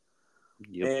going.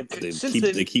 Yep. And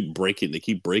they keep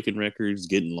breaking records,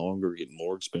 getting longer, getting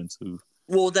more expensive.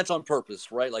 Well, that's on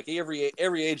purpose, right? Like every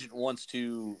agent wants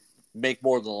to make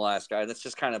more than the last guy. That's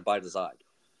just kind of by design.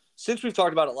 Since we've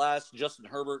talked about it last, Justin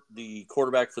Herbert, the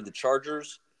quarterback for the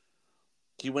Chargers,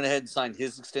 he went ahead and signed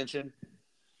his extension.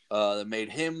 That made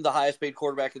him the highest paid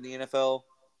quarterback in the NFL.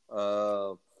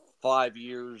 5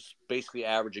 years, basically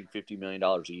averaging $50 million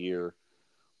a year,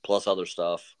 plus other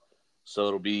stuff. So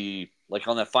it'll be like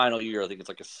on that final year, I think it's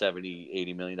like a $70,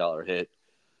 $80 million hit.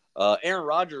 Aaron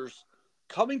Rodgers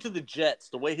coming to the Jets,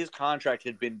 the way his contract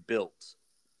had been built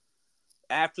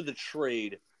after the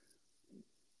trade,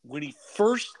 when he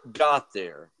first got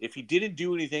there, if he didn't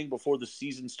do anything before the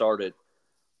season started,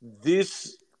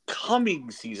 this coming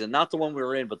season, not the one we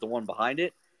were in, but the one behind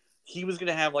it, he was going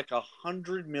to have like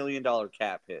 $100 million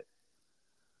cap hit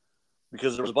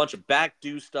because there was a bunch of back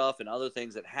due stuff and other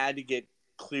things that had to get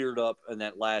cleared up in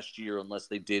that last year unless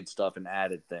they did stuff and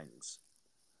added things.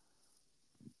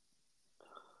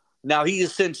 Now he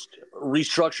has since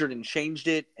restructured and changed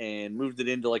it and moved it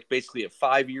into like basically a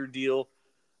 5-year deal.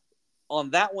 On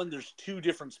that one, there's 2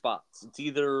 different spots. It's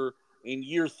either in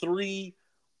year 3,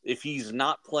 if he's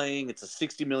not playing, it's a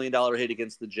 $60 million hit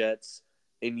against the Jets.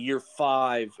 In year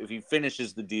 5, if he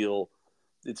finishes the deal,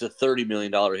 it's a $30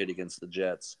 million hit against the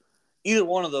Jets. Either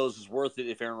one of those is worth it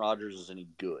if Aaron Rodgers is any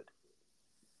good.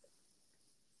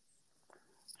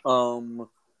 We're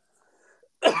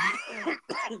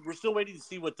still waiting to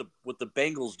see what the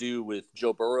Bengals do with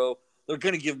Joe Burrow. They're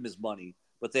going to give him his money,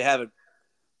 but they haven't.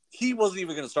 He wasn't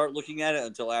even going to start looking at it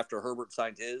until after Herbert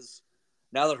signed his.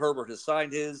 Now that Herbert has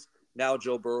signed his, now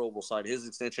Joe Burrow will sign his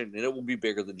extension, and it will be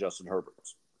bigger than Justin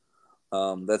Herbert's.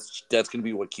 That's going to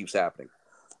be what keeps happening.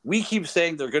 We keep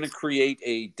saying they're going to create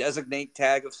a designate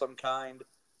tag of some kind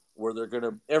where they're going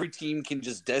to – every team can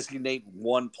just designate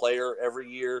one player every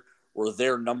year where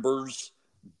their numbers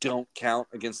don't count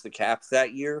against the cap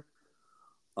that year.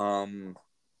 And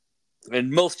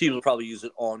most teams will probably use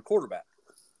it on quarterback.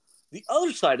 The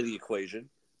other side of the equation,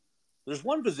 there's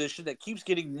one position that keeps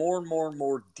getting more and more and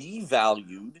more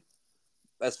devalued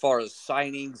as far as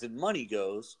signings and money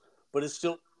goes, but is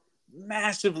still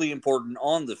massively important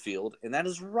on the field, and that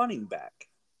is running back.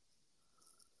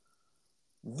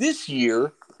 This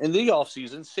year, in the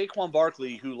offseason, Saquon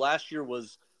Barkley, who last year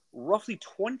was roughly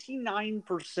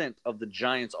 29% of the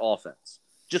Giants' offense,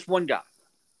 just one guy.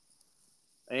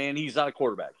 And he's not a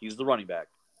quarterback. He's the running back.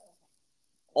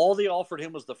 All they offered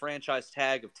him was the franchise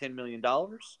tag of $10 million,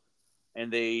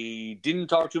 and they didn't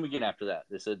talk to him again after that.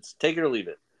 They said, take it or leave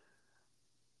it.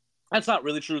 That's not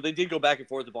really true. They did go back and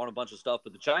forth on a bunch of stuff,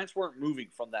 but the Giants weren't moving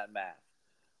from that math.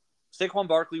 Saquon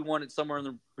Barkley wanted somewhere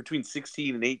between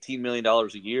 $16 and $18 million a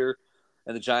year,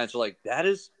 and the Giants are like, that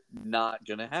is not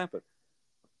going to happen.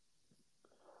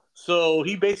 So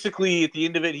he basically, at the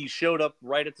end of it, he showed up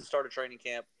right at the start of training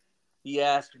camp. He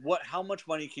asked, how much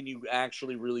money can you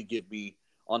actually really give me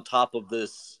on top of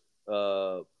this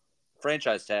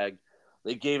franchise tag?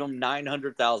 They gave him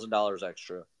 $900,000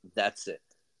 extra. That's it.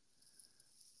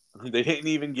 They didn't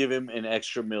even give him an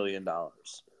extra $1 million.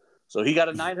 So he got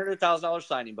a $900,000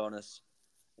 signing bonus,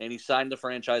 and he signed the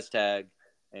franchise tag,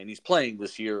 and he's playing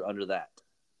this year under that.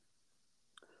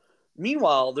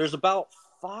 Meanwhile, there's about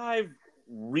 5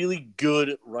 really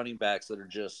good running backs that are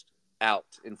just out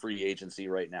in free agency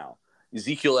right now.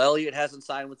 Ezekiel Elliott hasn't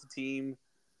signed with the team.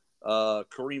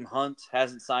 Kareem Hunt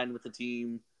hasn't signed with the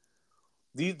team.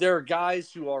 There are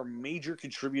guys who are major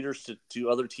contributors to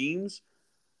other teams,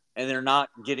 and they're not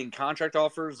getting contract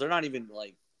offers. They're not even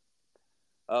like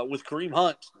with Kareem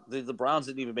Hunt, the Browns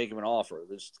didn't even make him an offer.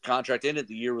 This contract ended,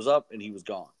 the year was up, and he was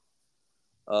gone.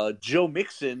 Joe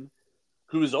Mixon,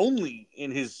 who is only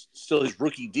in his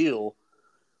rookie deal,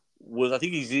 I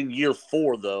think he's in year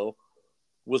 4 though,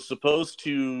 was supposed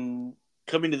to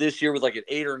come into this year with like an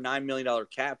 $8 or $9 million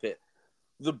cap hit.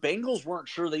 The Bengals weren't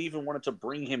sure they even wanted to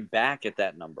bring him back at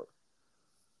that number.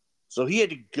 So he had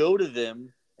to go to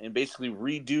them and basically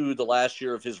redo the last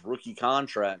year of his rookie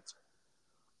contract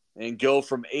and go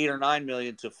from $8 or $9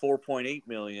 million to $4.8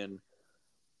 million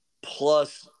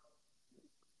plus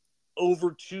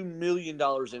over $2 million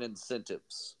in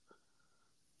incentives.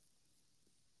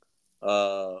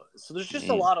 So there's just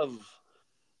a lot of,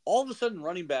 all of a sudden,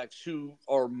 running backs who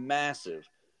are massive.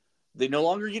 They no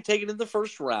longer get taken in the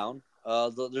first round.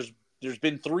 There's there's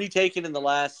been 3 taken in the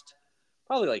last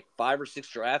probably like 5 or 6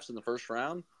 drafts in the first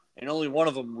round, and only one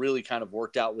of them really kind of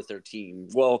worked out with their team.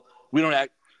 Well, we don't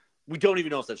even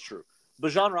know if that's true.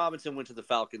 Bijan Robinson went to the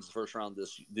Falcons the first round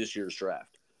this year's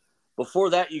draft. Before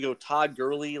that, you go Todd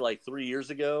Gurley like 4 years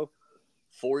ago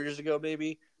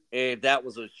maybe, and that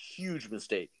was a huge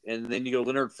mistake. And then you go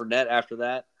Leonard Fournette after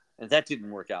that, and that didn't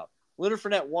work out. Leonard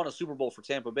Fournette won a Super Bowl for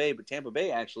Tampa Bay, but Tampa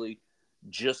Bay actually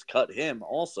just cut him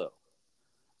also.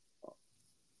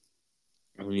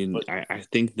 I mean, I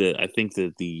think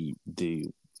that the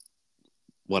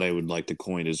what I would like to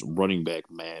coin is running back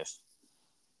math,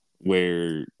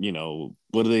 where, you know,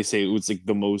 what do they say? It's like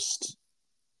the most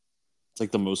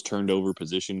turned over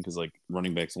position, because like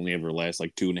running backs only ever last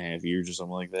like 2.5 years or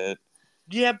something like that.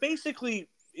 Yeah, basically,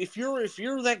 if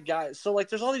you're that guy, so like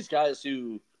there's all these guys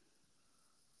who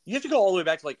you have to go all the way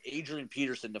back to like Adrian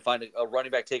Peterson to find a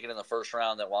running back taken in the first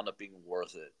round that wound up being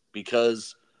worth it,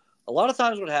 because a lot of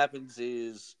times what happens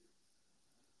is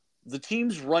the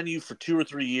teams run you for 2 or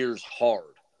 3 years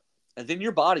hard, and then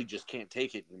your body just can't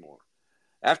take it anymore.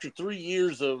 After 3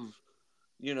 years of,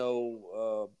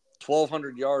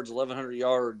 1,200 yards, 1,100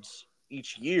 yards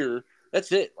each year,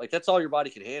 that's it. Like, that's all your body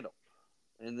can handle.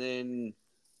 And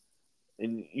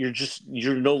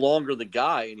you're no longer the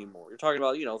guy anymore. You're talking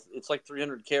about, it's like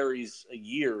 300 carries a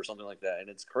year or something like that, and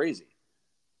it's crazy.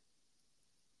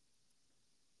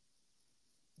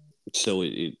 So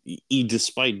he,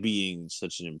 despite being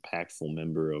such an impactful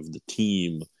member of the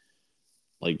team,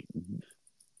 like,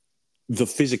 the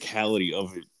physicality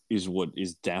of it is what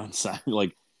is downside.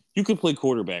 Like, you could play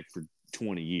quarterback for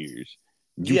 20 years.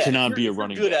 You cannot be a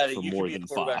running back for more than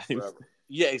 5.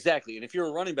 Yeah, exactly. And if you're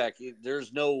a running back,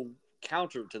 there's no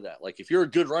counter to that. Like, if you're a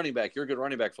good running back, you're a good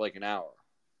running back for like an hour.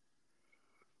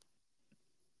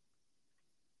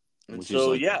 And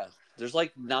so, there's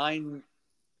like 9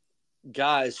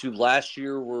 guys who last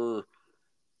year were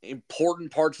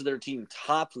important parts of their team,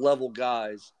 top level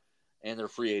guys, and they're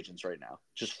free agents right now,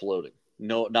 just floating.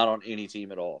 No, not on any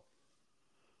team at all.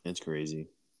 It's crazy.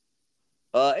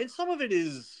 And some of it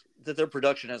is that their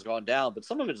production has gone down, but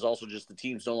some of it is also just the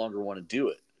teams no longer want to do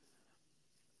it.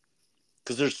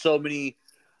 Because there's so many.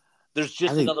 There's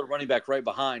just another running back right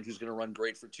behind who's going to run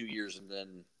great for 2 years, and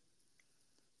then,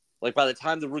 like, by the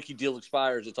time the rookie deal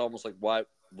expires, it's almost like, why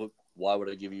would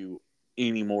I give you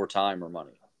any more time or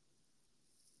money?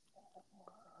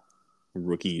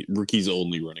 Rookie's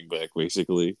only running back,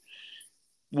 basically.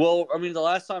 Well, I mean, the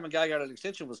last time a guy got an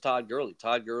extension was Todd Gurley.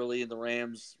 Todd Gurley and the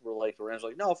Rams were like,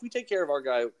 no, if we take care of our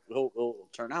guy, he'll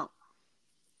turn out.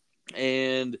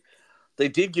 And they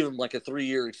did give him like a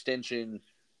 3-year extension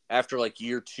after like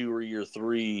year 2 or year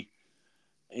 3.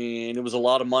 And it was a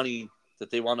lot of money that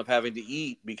they wound up having to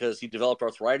eat because he developed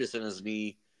arthritis in his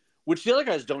knee, which the other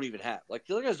guys don't even have. Like,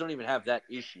 the other guys don't even have that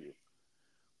issue.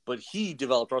 But he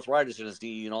developed arthritis in his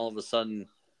knee, and all of a sudden,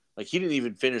 like, he didn't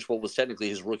even finish what was technically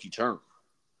his rookie term.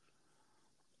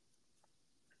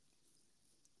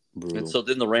 Brutal. And so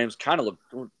then the Rams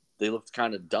looked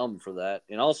kind of dumb for that.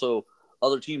 And also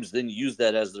other teams then use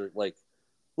that as their, like,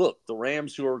 look, the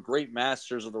Rams, who are great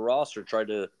masters of the roster, tried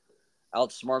to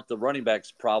outsmart the running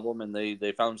backs problem, and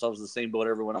they found themselves in the same boat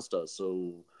everyone else does.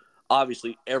 So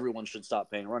obviously everyone should stop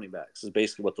paying running backs is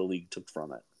basically what the league took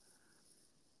from it.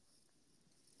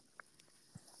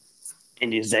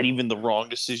 And is that even the wrong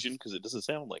decision? Because it doesn't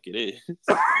sound like it is.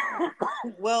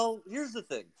 Well, here's the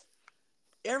thing.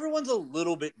 Everyone's a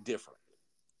little bit different.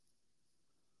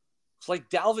 It's like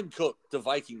Dalvin Cook, the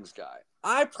Vikings guy.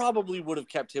 I probably would have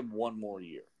kept him 1 more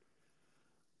year.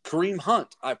 Kareem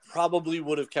Hunt, I probably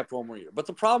would have kept 1 more year. But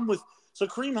the problem so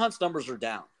Kareem Hunt's numbers are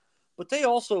down. But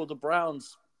the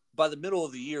Browns, by the middle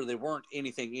of the year, they weren't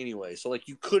anything anyway. So, like,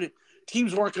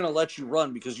 teams weren't going to let you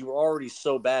run because you were already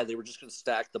so bad. They were just going to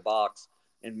stack the box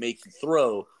and make you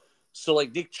throw. So,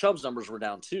 like, Nick Chubb's numbers were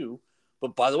down too.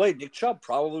 But by the way, Nick Chubb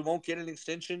probably won't get an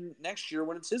extension next year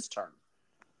when it's his turn.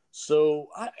 So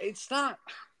it's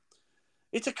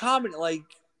a common, like,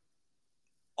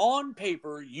 on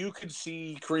paper, you could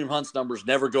see Kareem Hunt's numbers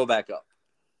never go back up.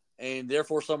 And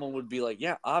therefore someone would be like,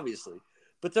 yeah, obviously.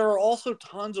 But there are also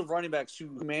tons of running backs who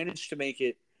managed to make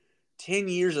it 10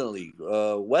 years in the league.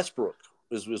 Westbrook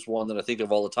is one that I think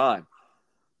of all the time.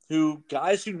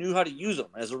 Guys who knew how to use him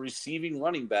as a receiving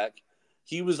running back.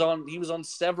 He was on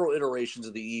several iterations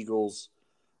of the Eagles,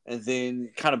 and then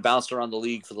kind of bounced around the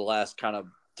league for the last kind of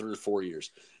 3 or 4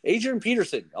 years. Adrian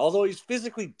Peterson, although he's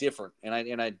physically different,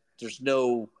 and there's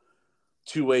no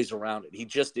 2 ways around it. He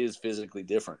just is physically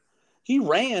different. He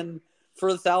ran for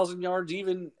 1,000 yards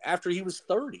even after he was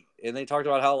 30, and they talked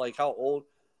about how old.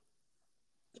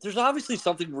 There's obviously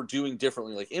something we're doing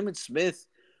differently. Like Emmitt Smith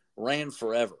ran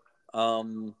forever.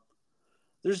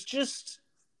 There's just,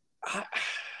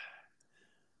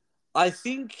 I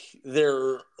think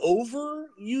they're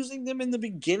overusing them in the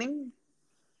beginning,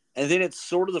 and then it's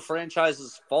sort of the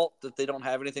franchise's fault that they don't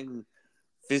have anything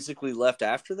physically left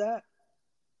after that.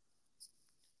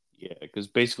 Yeah, because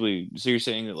basically, so you're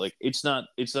saying that like it's not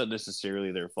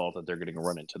necessarily their fault that they're getting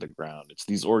run into the ground. It's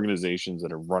these organizations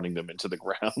that are running them into the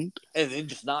ground, and then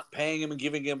just not paying them and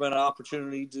giving them an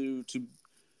opportunity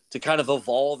to kind of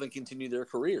evolve and continue their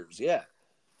careers. Yeah,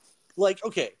 like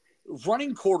okay,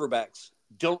 running quarterbacks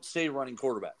don't stay running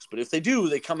quarterbacks, but if they do,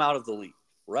 they come out of the league,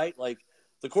 right? Like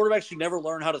the quarterbacks who never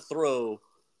learn how to throw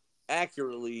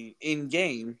accurately in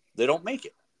game, they don't make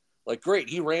it. Like, great,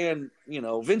 he ran,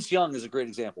 Vince Young is a great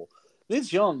example.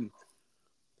 Vince Young,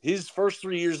 his first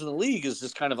 3 years in the league is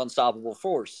this kind of unstoppable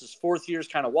force. His fourth year is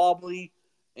kind of wobbly,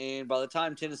 and by the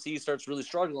time Tennessee starts really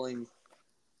struggling,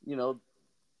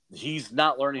 he's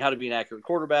not learning how to be an accurate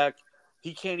quarterback.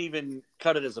 He can't even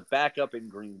cut it as a backup in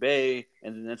Green Bay,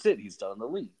 and then that's it. He's done in the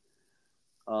league.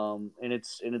 And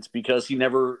it's because he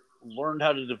never learned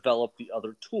how to develop the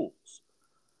other tools.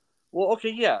 Well,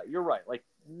 okay, yeah, you're right. Like,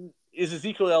 is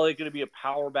Ezekiel Elliott going to be a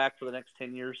power back for the next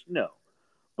 10 years? No.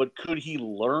 But could he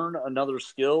learn another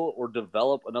skill or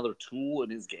develop another tool in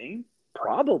his game?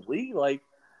 Probably. Like,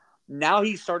 now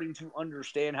he's starting to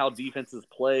understand how defenses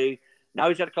play. Now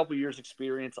he's got a couple years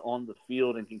experience on the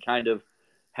field and can kind of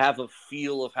have a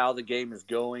feel of how the game is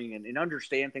going and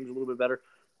understand things a little bit better.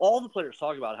 All the players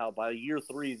talk about how by year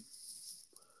 3,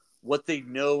 what they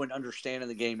know and understand in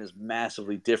the game is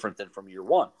massively different than from year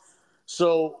 1.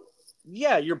 So,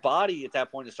 yeah, your body at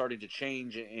that point is starting to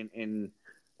change and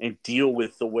deal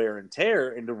with the wear and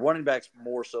tear, and the running backs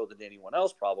more so than anyone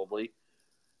else probably.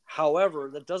 However,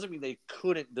 that doesn't mean they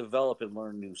couldn't develop and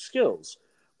learn new skills.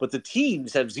 But the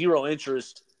teams have zero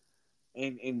interest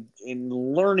in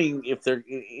learning if they're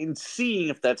in seeing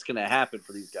if that's going to happen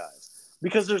for these guys,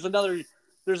 because there's another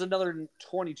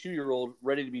 22-year-old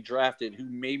ready to be drafted who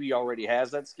maybe already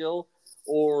has that skill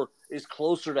or is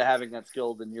closer to having that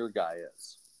skill than your guy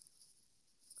is.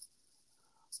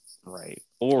 Right.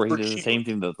 Or he does the same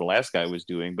thing that the last guy was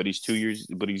doing, but he's 2 years,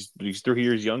 but he's 3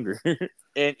 years younger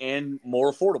and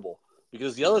more affordable.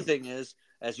 Because the other thing is,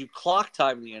 as you clock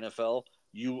time in the NFL,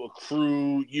 you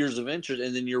accrue years of interest,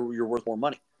 and then you're worth more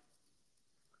money.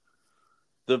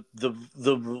 The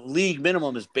league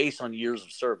minimum is based on years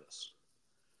of service.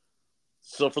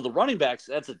 So for the running backs,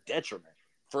 that's a detriment.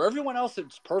 For everyone else,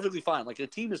 it's perfectly fine. Like, the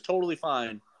team is totally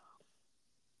fine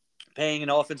paying an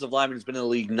offensive lineman who's been in the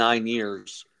league 9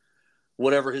 years,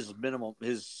 whatever his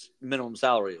minimum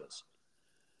salary is.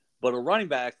 But a running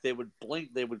back, they would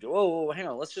blink. They would go, oh, hang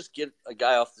on, let's just get a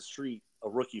guy off the street, a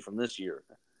rookie from this year.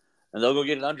 And they'll go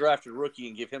get an undrafted rookie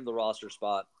and give him the roster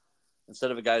spot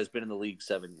instead of a guy who's been in the league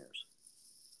 7 years.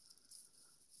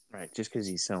 Right, just because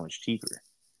he's so much cheaper.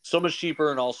 So much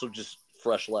cheaper and also just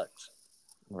fresh legs.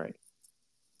 Right.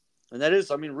 And that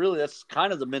is, I mean, really, that's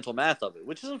kind of the mental math of it,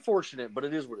 which is unfortunate, but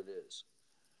it is what it is.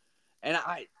 And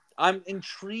I'm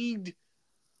intrigued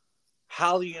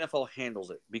how the NFL handles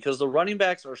it, because the running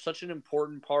backs are such an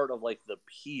important part of, like, the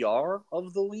PR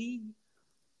of the league.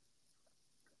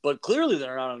 But clearly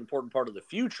they're not an important part of the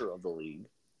future of the league.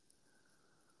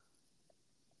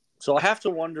 So I have to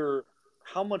wonder,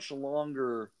 how much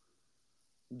longer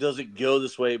does it go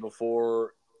this way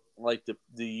before, like,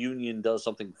 the union does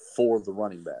something for the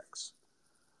running backs?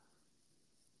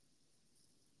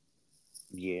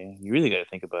 Yeah, you really got to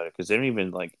think about it, because they don't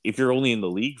even, like, if you're only in the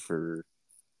league for,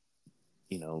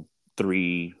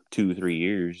 3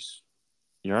 years,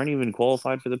 you aren't even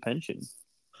qualified for the pension.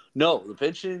 No, the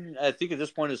pension, I think at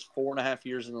this point, is 4.5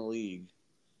 years in the league.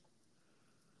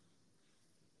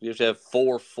 You have to have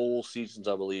 4 full seasons,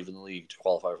 I believe, in the league to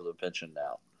qualify for the pension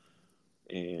now.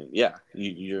 And yeah,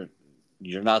 you're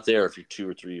not there if you're 2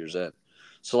 or 3 years in.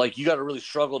 So, like, you got to really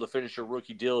struggle to finish your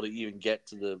rookie deal to even get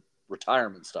to the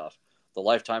retirement stuff, the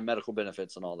lifetime medical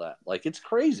benefits and all that. Like, it's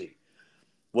crazy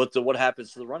what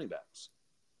happens to the running backs.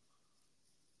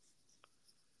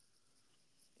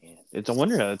 Yeah, it's a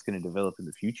wonder how it's going to develop in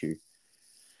the future.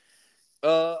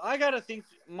 I gotta think.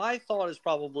 My thought is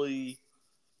probably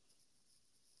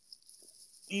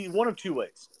one of two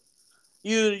ways.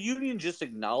 Either the union just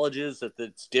acknowledges that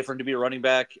it's different to be a running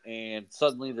back, and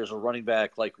suddenly there's a running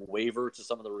back, like, waiver to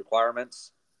some of the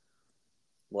requirements.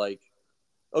 Like,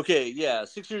 okay, yeah,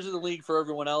 6 years in the league for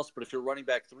everyone else, but if you're running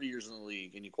back 3 years in the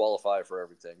league and you qualify for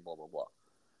everything, blah blah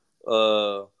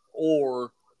blah.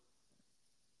 Or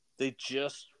they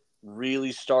just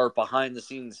really start behind the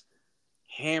scenes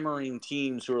hammering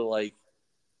teams who are, like,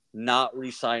 not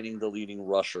re-signing the leading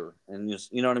rusher, and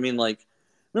you know what I mean, like,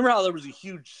 remember how there was a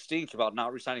huge stink about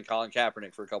not re-signing Colin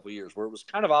Kaepernick for a couple of years, where it was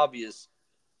kind of obvious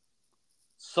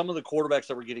some of the quarterbacks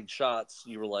that were getting shots,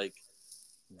 you were like,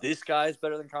 this guy's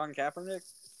better than Colin Kaepernick?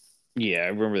 Yeah, I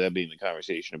remember that being the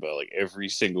conversation about like every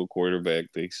single quarterback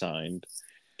they signed.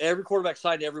 Every quarterback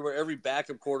signed everywhere, every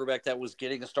backup quarterback that was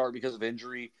getting a start because of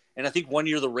injury. And I think one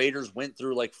year the Raiders went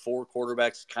through like 4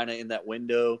 quarterbacks kind of in that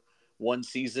window one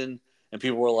season. And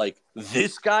people were like,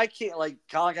 this guy can't, like,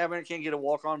 Colin Kaepernick can't get a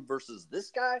walk-on versus this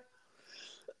guy?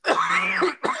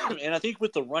 And I think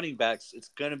with the running backs, it's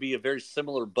going to be a very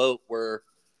similar boat where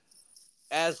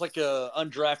as like a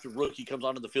undrafted rookie comes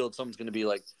onto the field, someone's going to be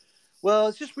like, well,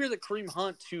 it's just weird that Kareem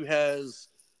Hunt, who has,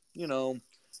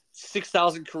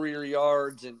 6,000 career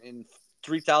yards and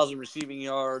 3,000 receiving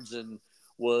yards and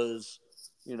was,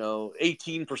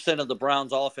 18% of the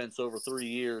Browns offense over 3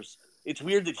 years. It's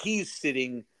weird that he's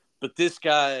sitting, but this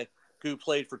guy who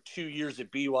played for 2 years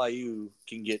at BYU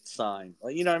can get signed.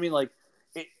 Like, you know what I mean? Like,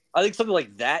 I think something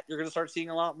like that you're going to start seeing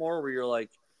a lot more where you're like,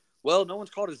 well, no one's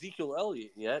called Ezekiel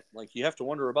Elliott yet. Like, you have to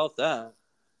wonder about that.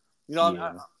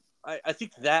 Yeah. I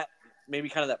think that maybe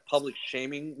kind of that public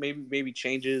shaming maybe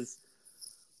changes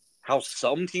how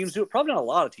some teams do it. Probably not a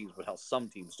lot of teams, but how some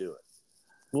teams do it.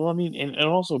 Well, I mean, and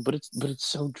also, but it's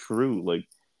so true. Like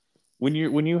when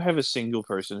you have a single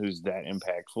person who's that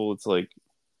impactful, it's like,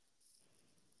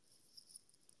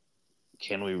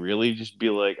 can we really just be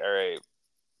like, all right,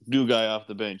 new guy off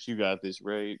the bench, you got this,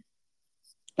 right?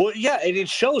 Well, yeah, and it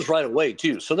shows right away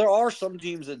too. So there are some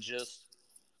teams that just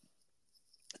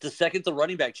the second the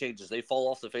running back changes, they fall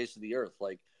off the face of the earth.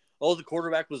 Like, oh, the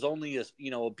quarterback was only a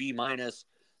B minus,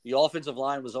 the offensive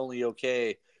line was only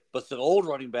okay, but the old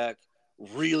running back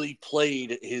really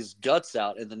played his guts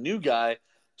out, and the new guy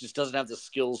just doesn't have the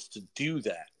skills to do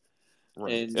that.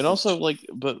 Right. And also, like,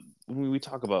 but when you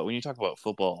talk about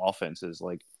football offenses,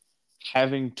 like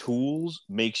having tools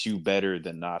makes you better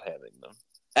than not having them.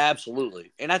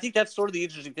 Absolutely. And I think that's sort of the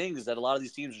interesting thing is that a lot of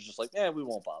these teams are just like, we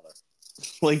won't bother.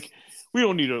 Like, we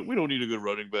don't need a good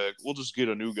running back. We'll just get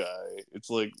a new guy. It's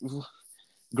like,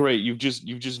 great, you've just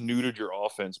neutered your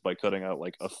offense by cutting out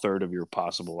like a third of your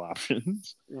possible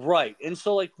options. Right. And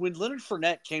so like when Leonard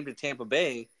Fournette came to Tampa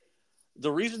Bay,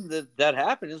 the reason that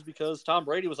happened is because Tom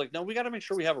Brady was like, no, we got to make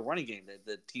sure we have a running game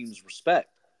that teams respect.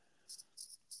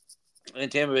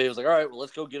 And Tampa Bay was like, all right, well,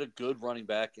 let's go get a good running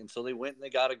back. And so they went and they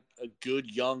got a good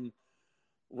young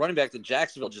running back that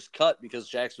Jacksonville just cut because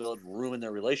Jacksonville had ruined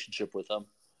their relationship with him.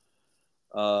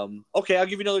 Okay, I'll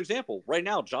give you another example. Right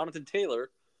now, Jonathan Taylor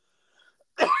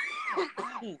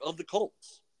of the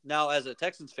Colts. Now, as a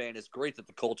Texans fan, it's great that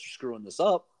the Colts are screwing this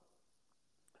up.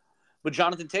 But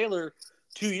Jonathan Taylor,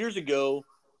 2 years ago,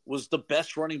 was the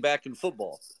best running back in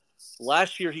football.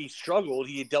 Last year, he struggled.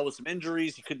 He had dealt with some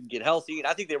injuries. He couldn't get healthy. And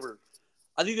I think they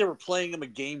were playing him a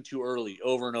game too early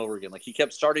over and over again. Like, he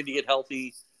kept starting to get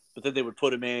healthy, but then they would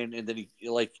put him in, and then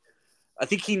I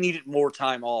think he needed more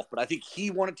time off, but I think he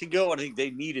wanted to go, and I think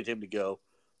they needed him to go.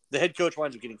 The head coach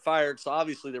winds up getting fired, so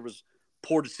obviously there was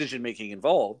poor decision-making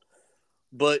involved.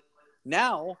 But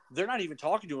now they're not even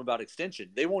talking to him about extension.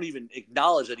 They won't even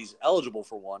acknowledge that he's eligible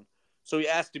for one. So he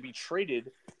asked to be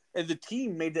traded, and the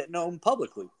team made that known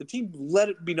publicly. The team let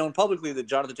it be known publicly that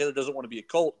Jonathan Taylor doesn't want to be a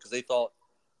Colt because they thought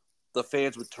the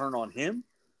fans would turn on him.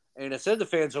 And instead the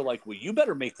fans are like, well, you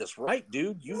better make this right,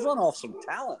 dude. You've run off some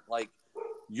talent. Like,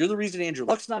 you're the reason Andrew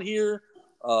Luck's not here.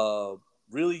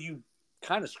 Really, you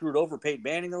kind of screwed over Peyton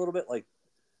Manning a little bit. Like,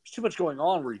 there's too much going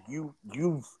on where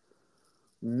you've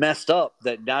messed up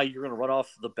that now you're going to run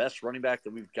off the best running back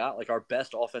that we've got, like our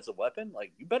best offensive weapon.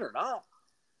 Like, you better not.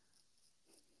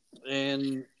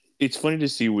 And it's funny to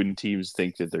see when teams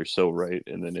think that they're so right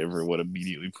and then everyone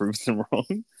immediately proves them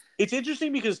wrong. It's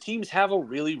interesting because teams have a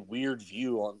really weird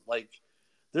view on, like,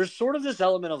 there's sort of this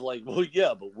element of like, well,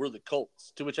 yeah, but we're the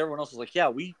Colts, to which everyone else is like, yeah,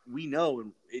 we know,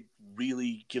 and it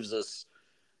really gives us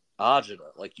agita.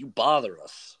 Like, you bother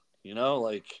us,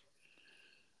 like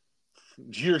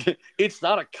it's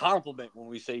not a compliment when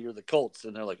we say you're the Colts,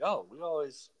 and they're like, oh, we thought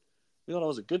it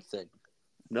was a good thing.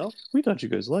 No, we thought you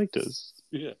guys liked us.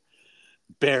 Yeah,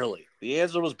 barely. The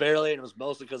answer was barely, and it was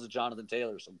mostly because of Jonathan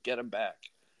Taylor. So get him back.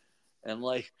 And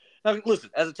like, now listen,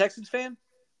 as a Texans fan,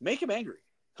 make him angry.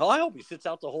 Hell, I hope he sits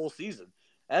out the whole season.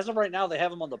 As of right now, they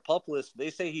have him on the PUP list. They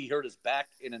say he hurt his back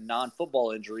in a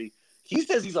non-football injury. He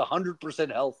says he's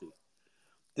 100% healthy.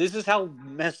 This is how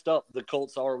messed up the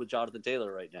Colts are with Jonathan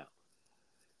Taylor right now.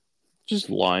 Just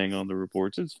lying on the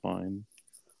reports. It's fine.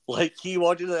 Like, he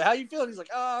walked into how you feeling? He's like,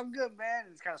 oh, I'm good, man.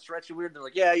 And he's kind of stretchy weird. They're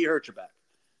like, yeah, you hurt your back.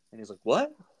 And he's like,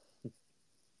 what?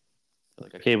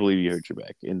 Like, I can't believe you hurt your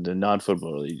back in the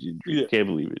non-football league. Yeah. Can't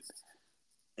believe it.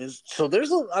 And so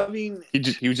there's I mean,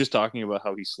 he was just talking about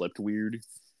how he slept weird.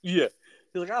 Yeah.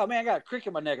 He's like, oh man, I got a crick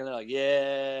in my neck, and they're like,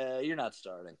 yeah, you're not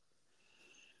starting.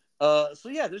 So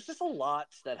yeah, there's just a lot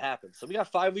that happens. So we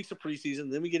got 5 weeks of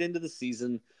preseason, then we get into the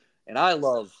season, and I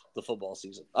love the football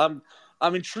season. I'm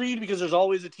intrigued because there's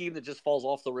always a team that just falls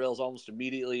off the rails almost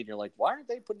immediately, and you're like, why aren't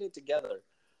they putting it together?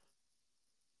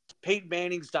 Peyton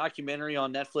Manning's documentary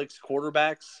on Netflix,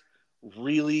 Quarterbacks,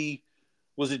 really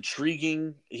was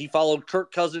intriguing. He followed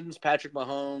Kirk Cousins, Patrick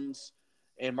Mahomes,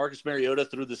 and Marcus Mariota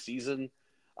through the season.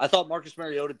 I thought Marcus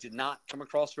Mariota did not come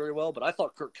across very well, but I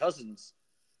thought Kirk Cousins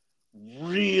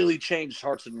really changed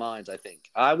hearts and minds, I think.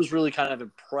 I was really kind of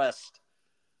impressed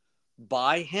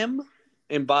by him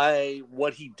and by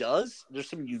what he does. There's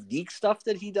some unique stuff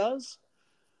that he does.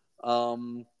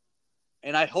 And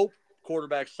I hope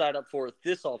quarterbacks sign up for it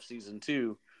this offseason,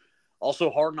 too. Also,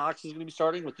 Hard Knocks is going to be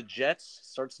starting with the Jets.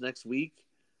 Starts next week.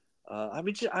 I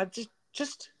mean,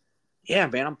 yeah,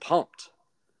 man, I'm pumped.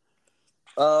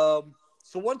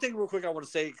 So one thing real quick I want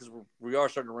to say, because we are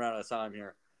starting to run out of time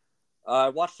here. I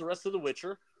watched the rest of The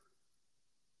Witcher.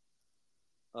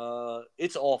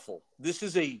 It's awful. This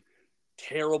is a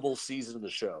terrible season of the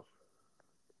show.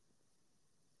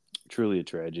 Truly a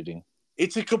tragedy.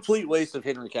 It's a complete waste of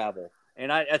Henry Cavill.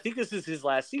 And I think this is his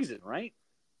last season, right?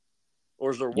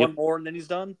 Or is there one more and then he's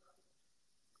done?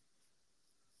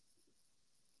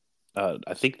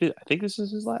 I think this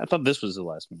is his last. I thought this was his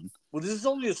last one. Well, this is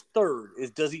only his third.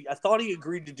 I thought he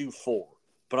agreed to do 4,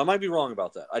 but I might be wrong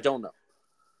about that. I don't know.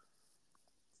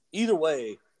 Either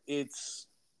way, it's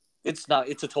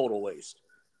a total waste.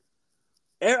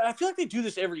 I feel like they do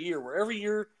this every year, where every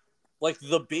year, like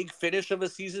the big finish of a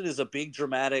season is a big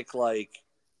dramatic like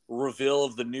reveal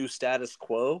of the new status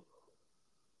quo.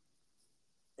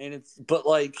 And but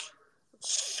like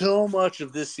so much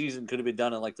of this season could have been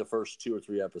done in like the first 2 or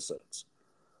 3 episodes.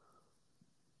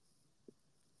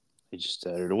 They just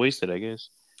started to waste it, I guess.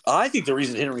 I think the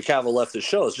reason Henry Cavill left the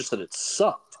show is just that it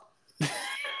sucked.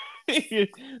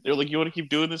 They're like, you want to keep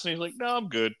doing this? And he's like, no, I'm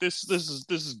good. This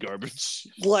is garbage.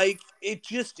 Like it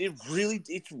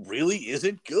really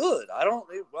isn't good. I don't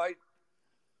know.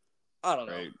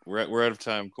 Right. We're out of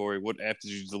time, Corey. What app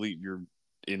did you delete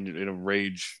in a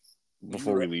rage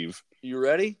before we leave? You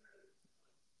ready?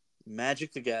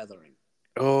 Magic the Gathering.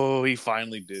 Oh, he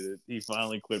finally did it. He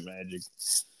finally quit Magic.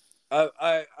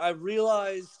 I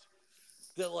realized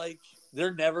that like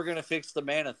they're never gonna fix the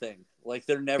mana thing. Like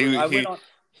they're never. I went on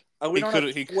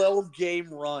a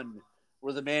 12-game run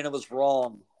where the mana was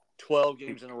wrong 12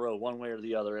 games in a row, one way or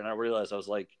the other, and I realized I was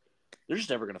like, they're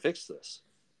just never gonna fix this.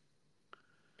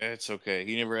 It's okay.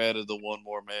 He never added the one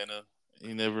more mana.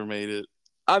 He never made it.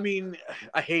 I mean,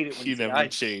 I hate it when he never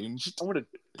changed. I'm going to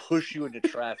push you into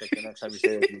traffic the next time you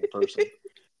say that to me in person.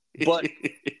 But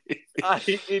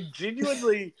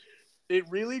it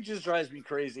really just drives me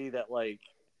crazy that, like,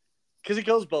 because it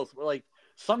goes both. Like,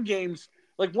 some games,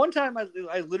 like, one time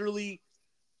I literally,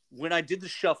 when I did the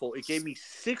shuffle, it gave me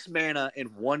 6 mana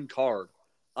and 1 card.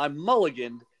 I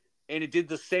mulliganed, and it did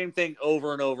the same thing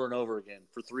over and over and over again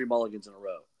for 3 mulligans in a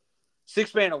row.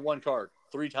 6 mana, 1 card,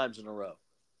 3 times in a row.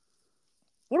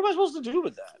 What am I supposed to do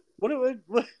with that?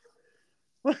 What?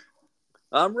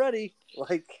 I'm ready.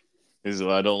 Like,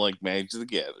 I don't like Magic the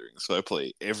Gathering, so I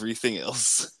play everything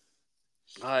else.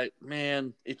 I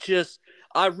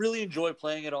really enjoy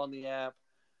playing it on the app.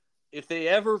 If they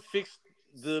ever fix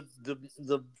the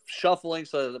shuffling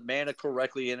so that the mana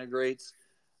correctly integrates,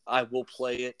 I will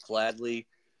play it gladly.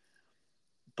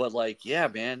 But like, yeah,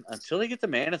 man, until they get the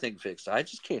mana thing fixed, I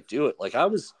just can't do it. Like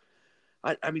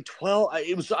I mean, 12.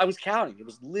 I was counting. It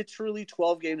was literally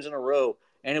 12 games in a row,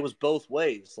 and it was both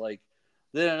ways. Like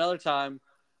then another time,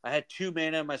 I had 2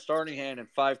 mana in my starting hand and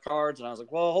 5 cards, and I was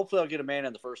like, well, hopefully I'll get a mana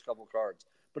in the first couple cards.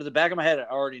 But in the back of my head, I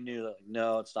already knew that, like,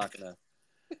 no, it's not gonna.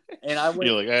 And I went.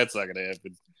 You're like, that's not gonna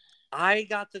happen. I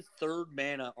got the 3rd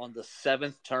mana on the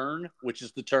 7th turn, which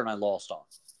is the turn I lost on.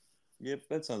 Yep,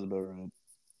 that sounds about right.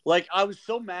 Like I was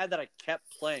so mad that I kept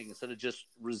playing instead of just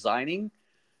resigning.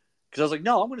 Because I was like,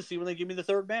 no, I'm going to see when they give me the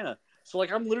 3rd mana. So,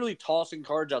 like, I'm literally tossing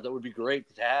cards out that would be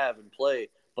great to have and play.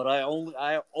 But I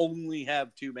only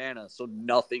have 2 mana, so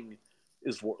nothing.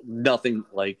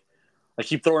 Like, I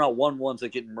keep throwing out 1/1s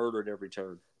that get murdered every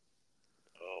turn.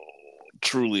 Oh,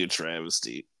 truly a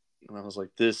travesty. And I was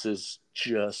like, this is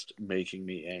just making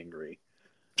me angry.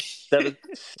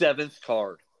 7th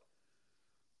card.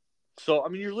 So, I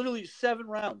mean, you're literally 7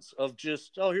 rounds of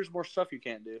just, here's more stuff you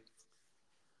can't do.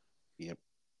 Yep.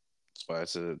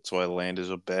 That's why land is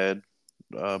a bad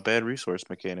resource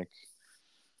mechanic.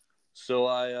 So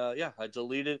I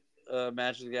deleted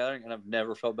Magic the Gathering, and I've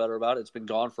never felt better about it. It's been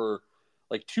gone for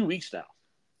like 2 weeks now.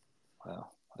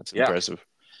 Wow, That's impressive.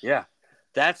 Yeah.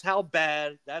 That's how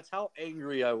bad, that's how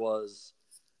angry I was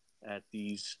at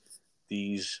these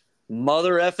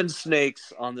mother effing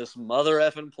snakes on this mother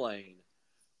effing plane.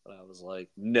 But I was like,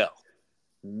 no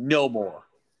more.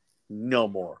 No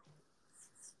more.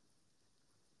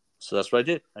 So that's what I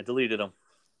did. I deleted them.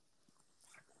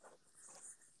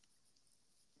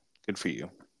 Good for you.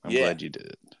 I'm glad you did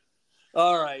it.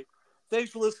 All right.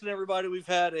 Thanks for listening, everybody. We've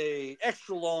had a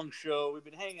extra long show. We've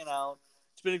been hanging out.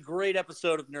 It's been a great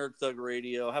episode of Nerd Thug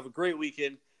Radio. Have a great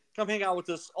weekend. Come hang out with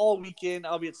us all weekend.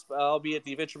 I'll be at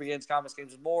the Adventure Begins, Comics,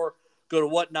 Games, and More. Go to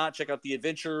Whatnot. Check out the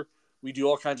Adventure. We do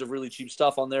all kinds of really cheap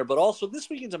stuff on there. But also, this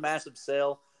weekend's a massive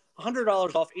sale.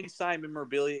 $100 off any signed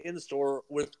memorabilia in the store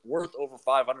worth over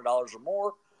 $500 or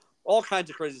more. All kinds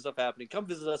of crazy stuff happening. Come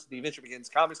visit us at the Adventure Begins,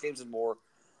 Comics, Games, and More.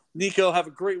 Nico, have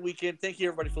a great weekend. Thank you,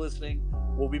 everybody, for listening.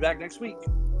 We'll be back next week.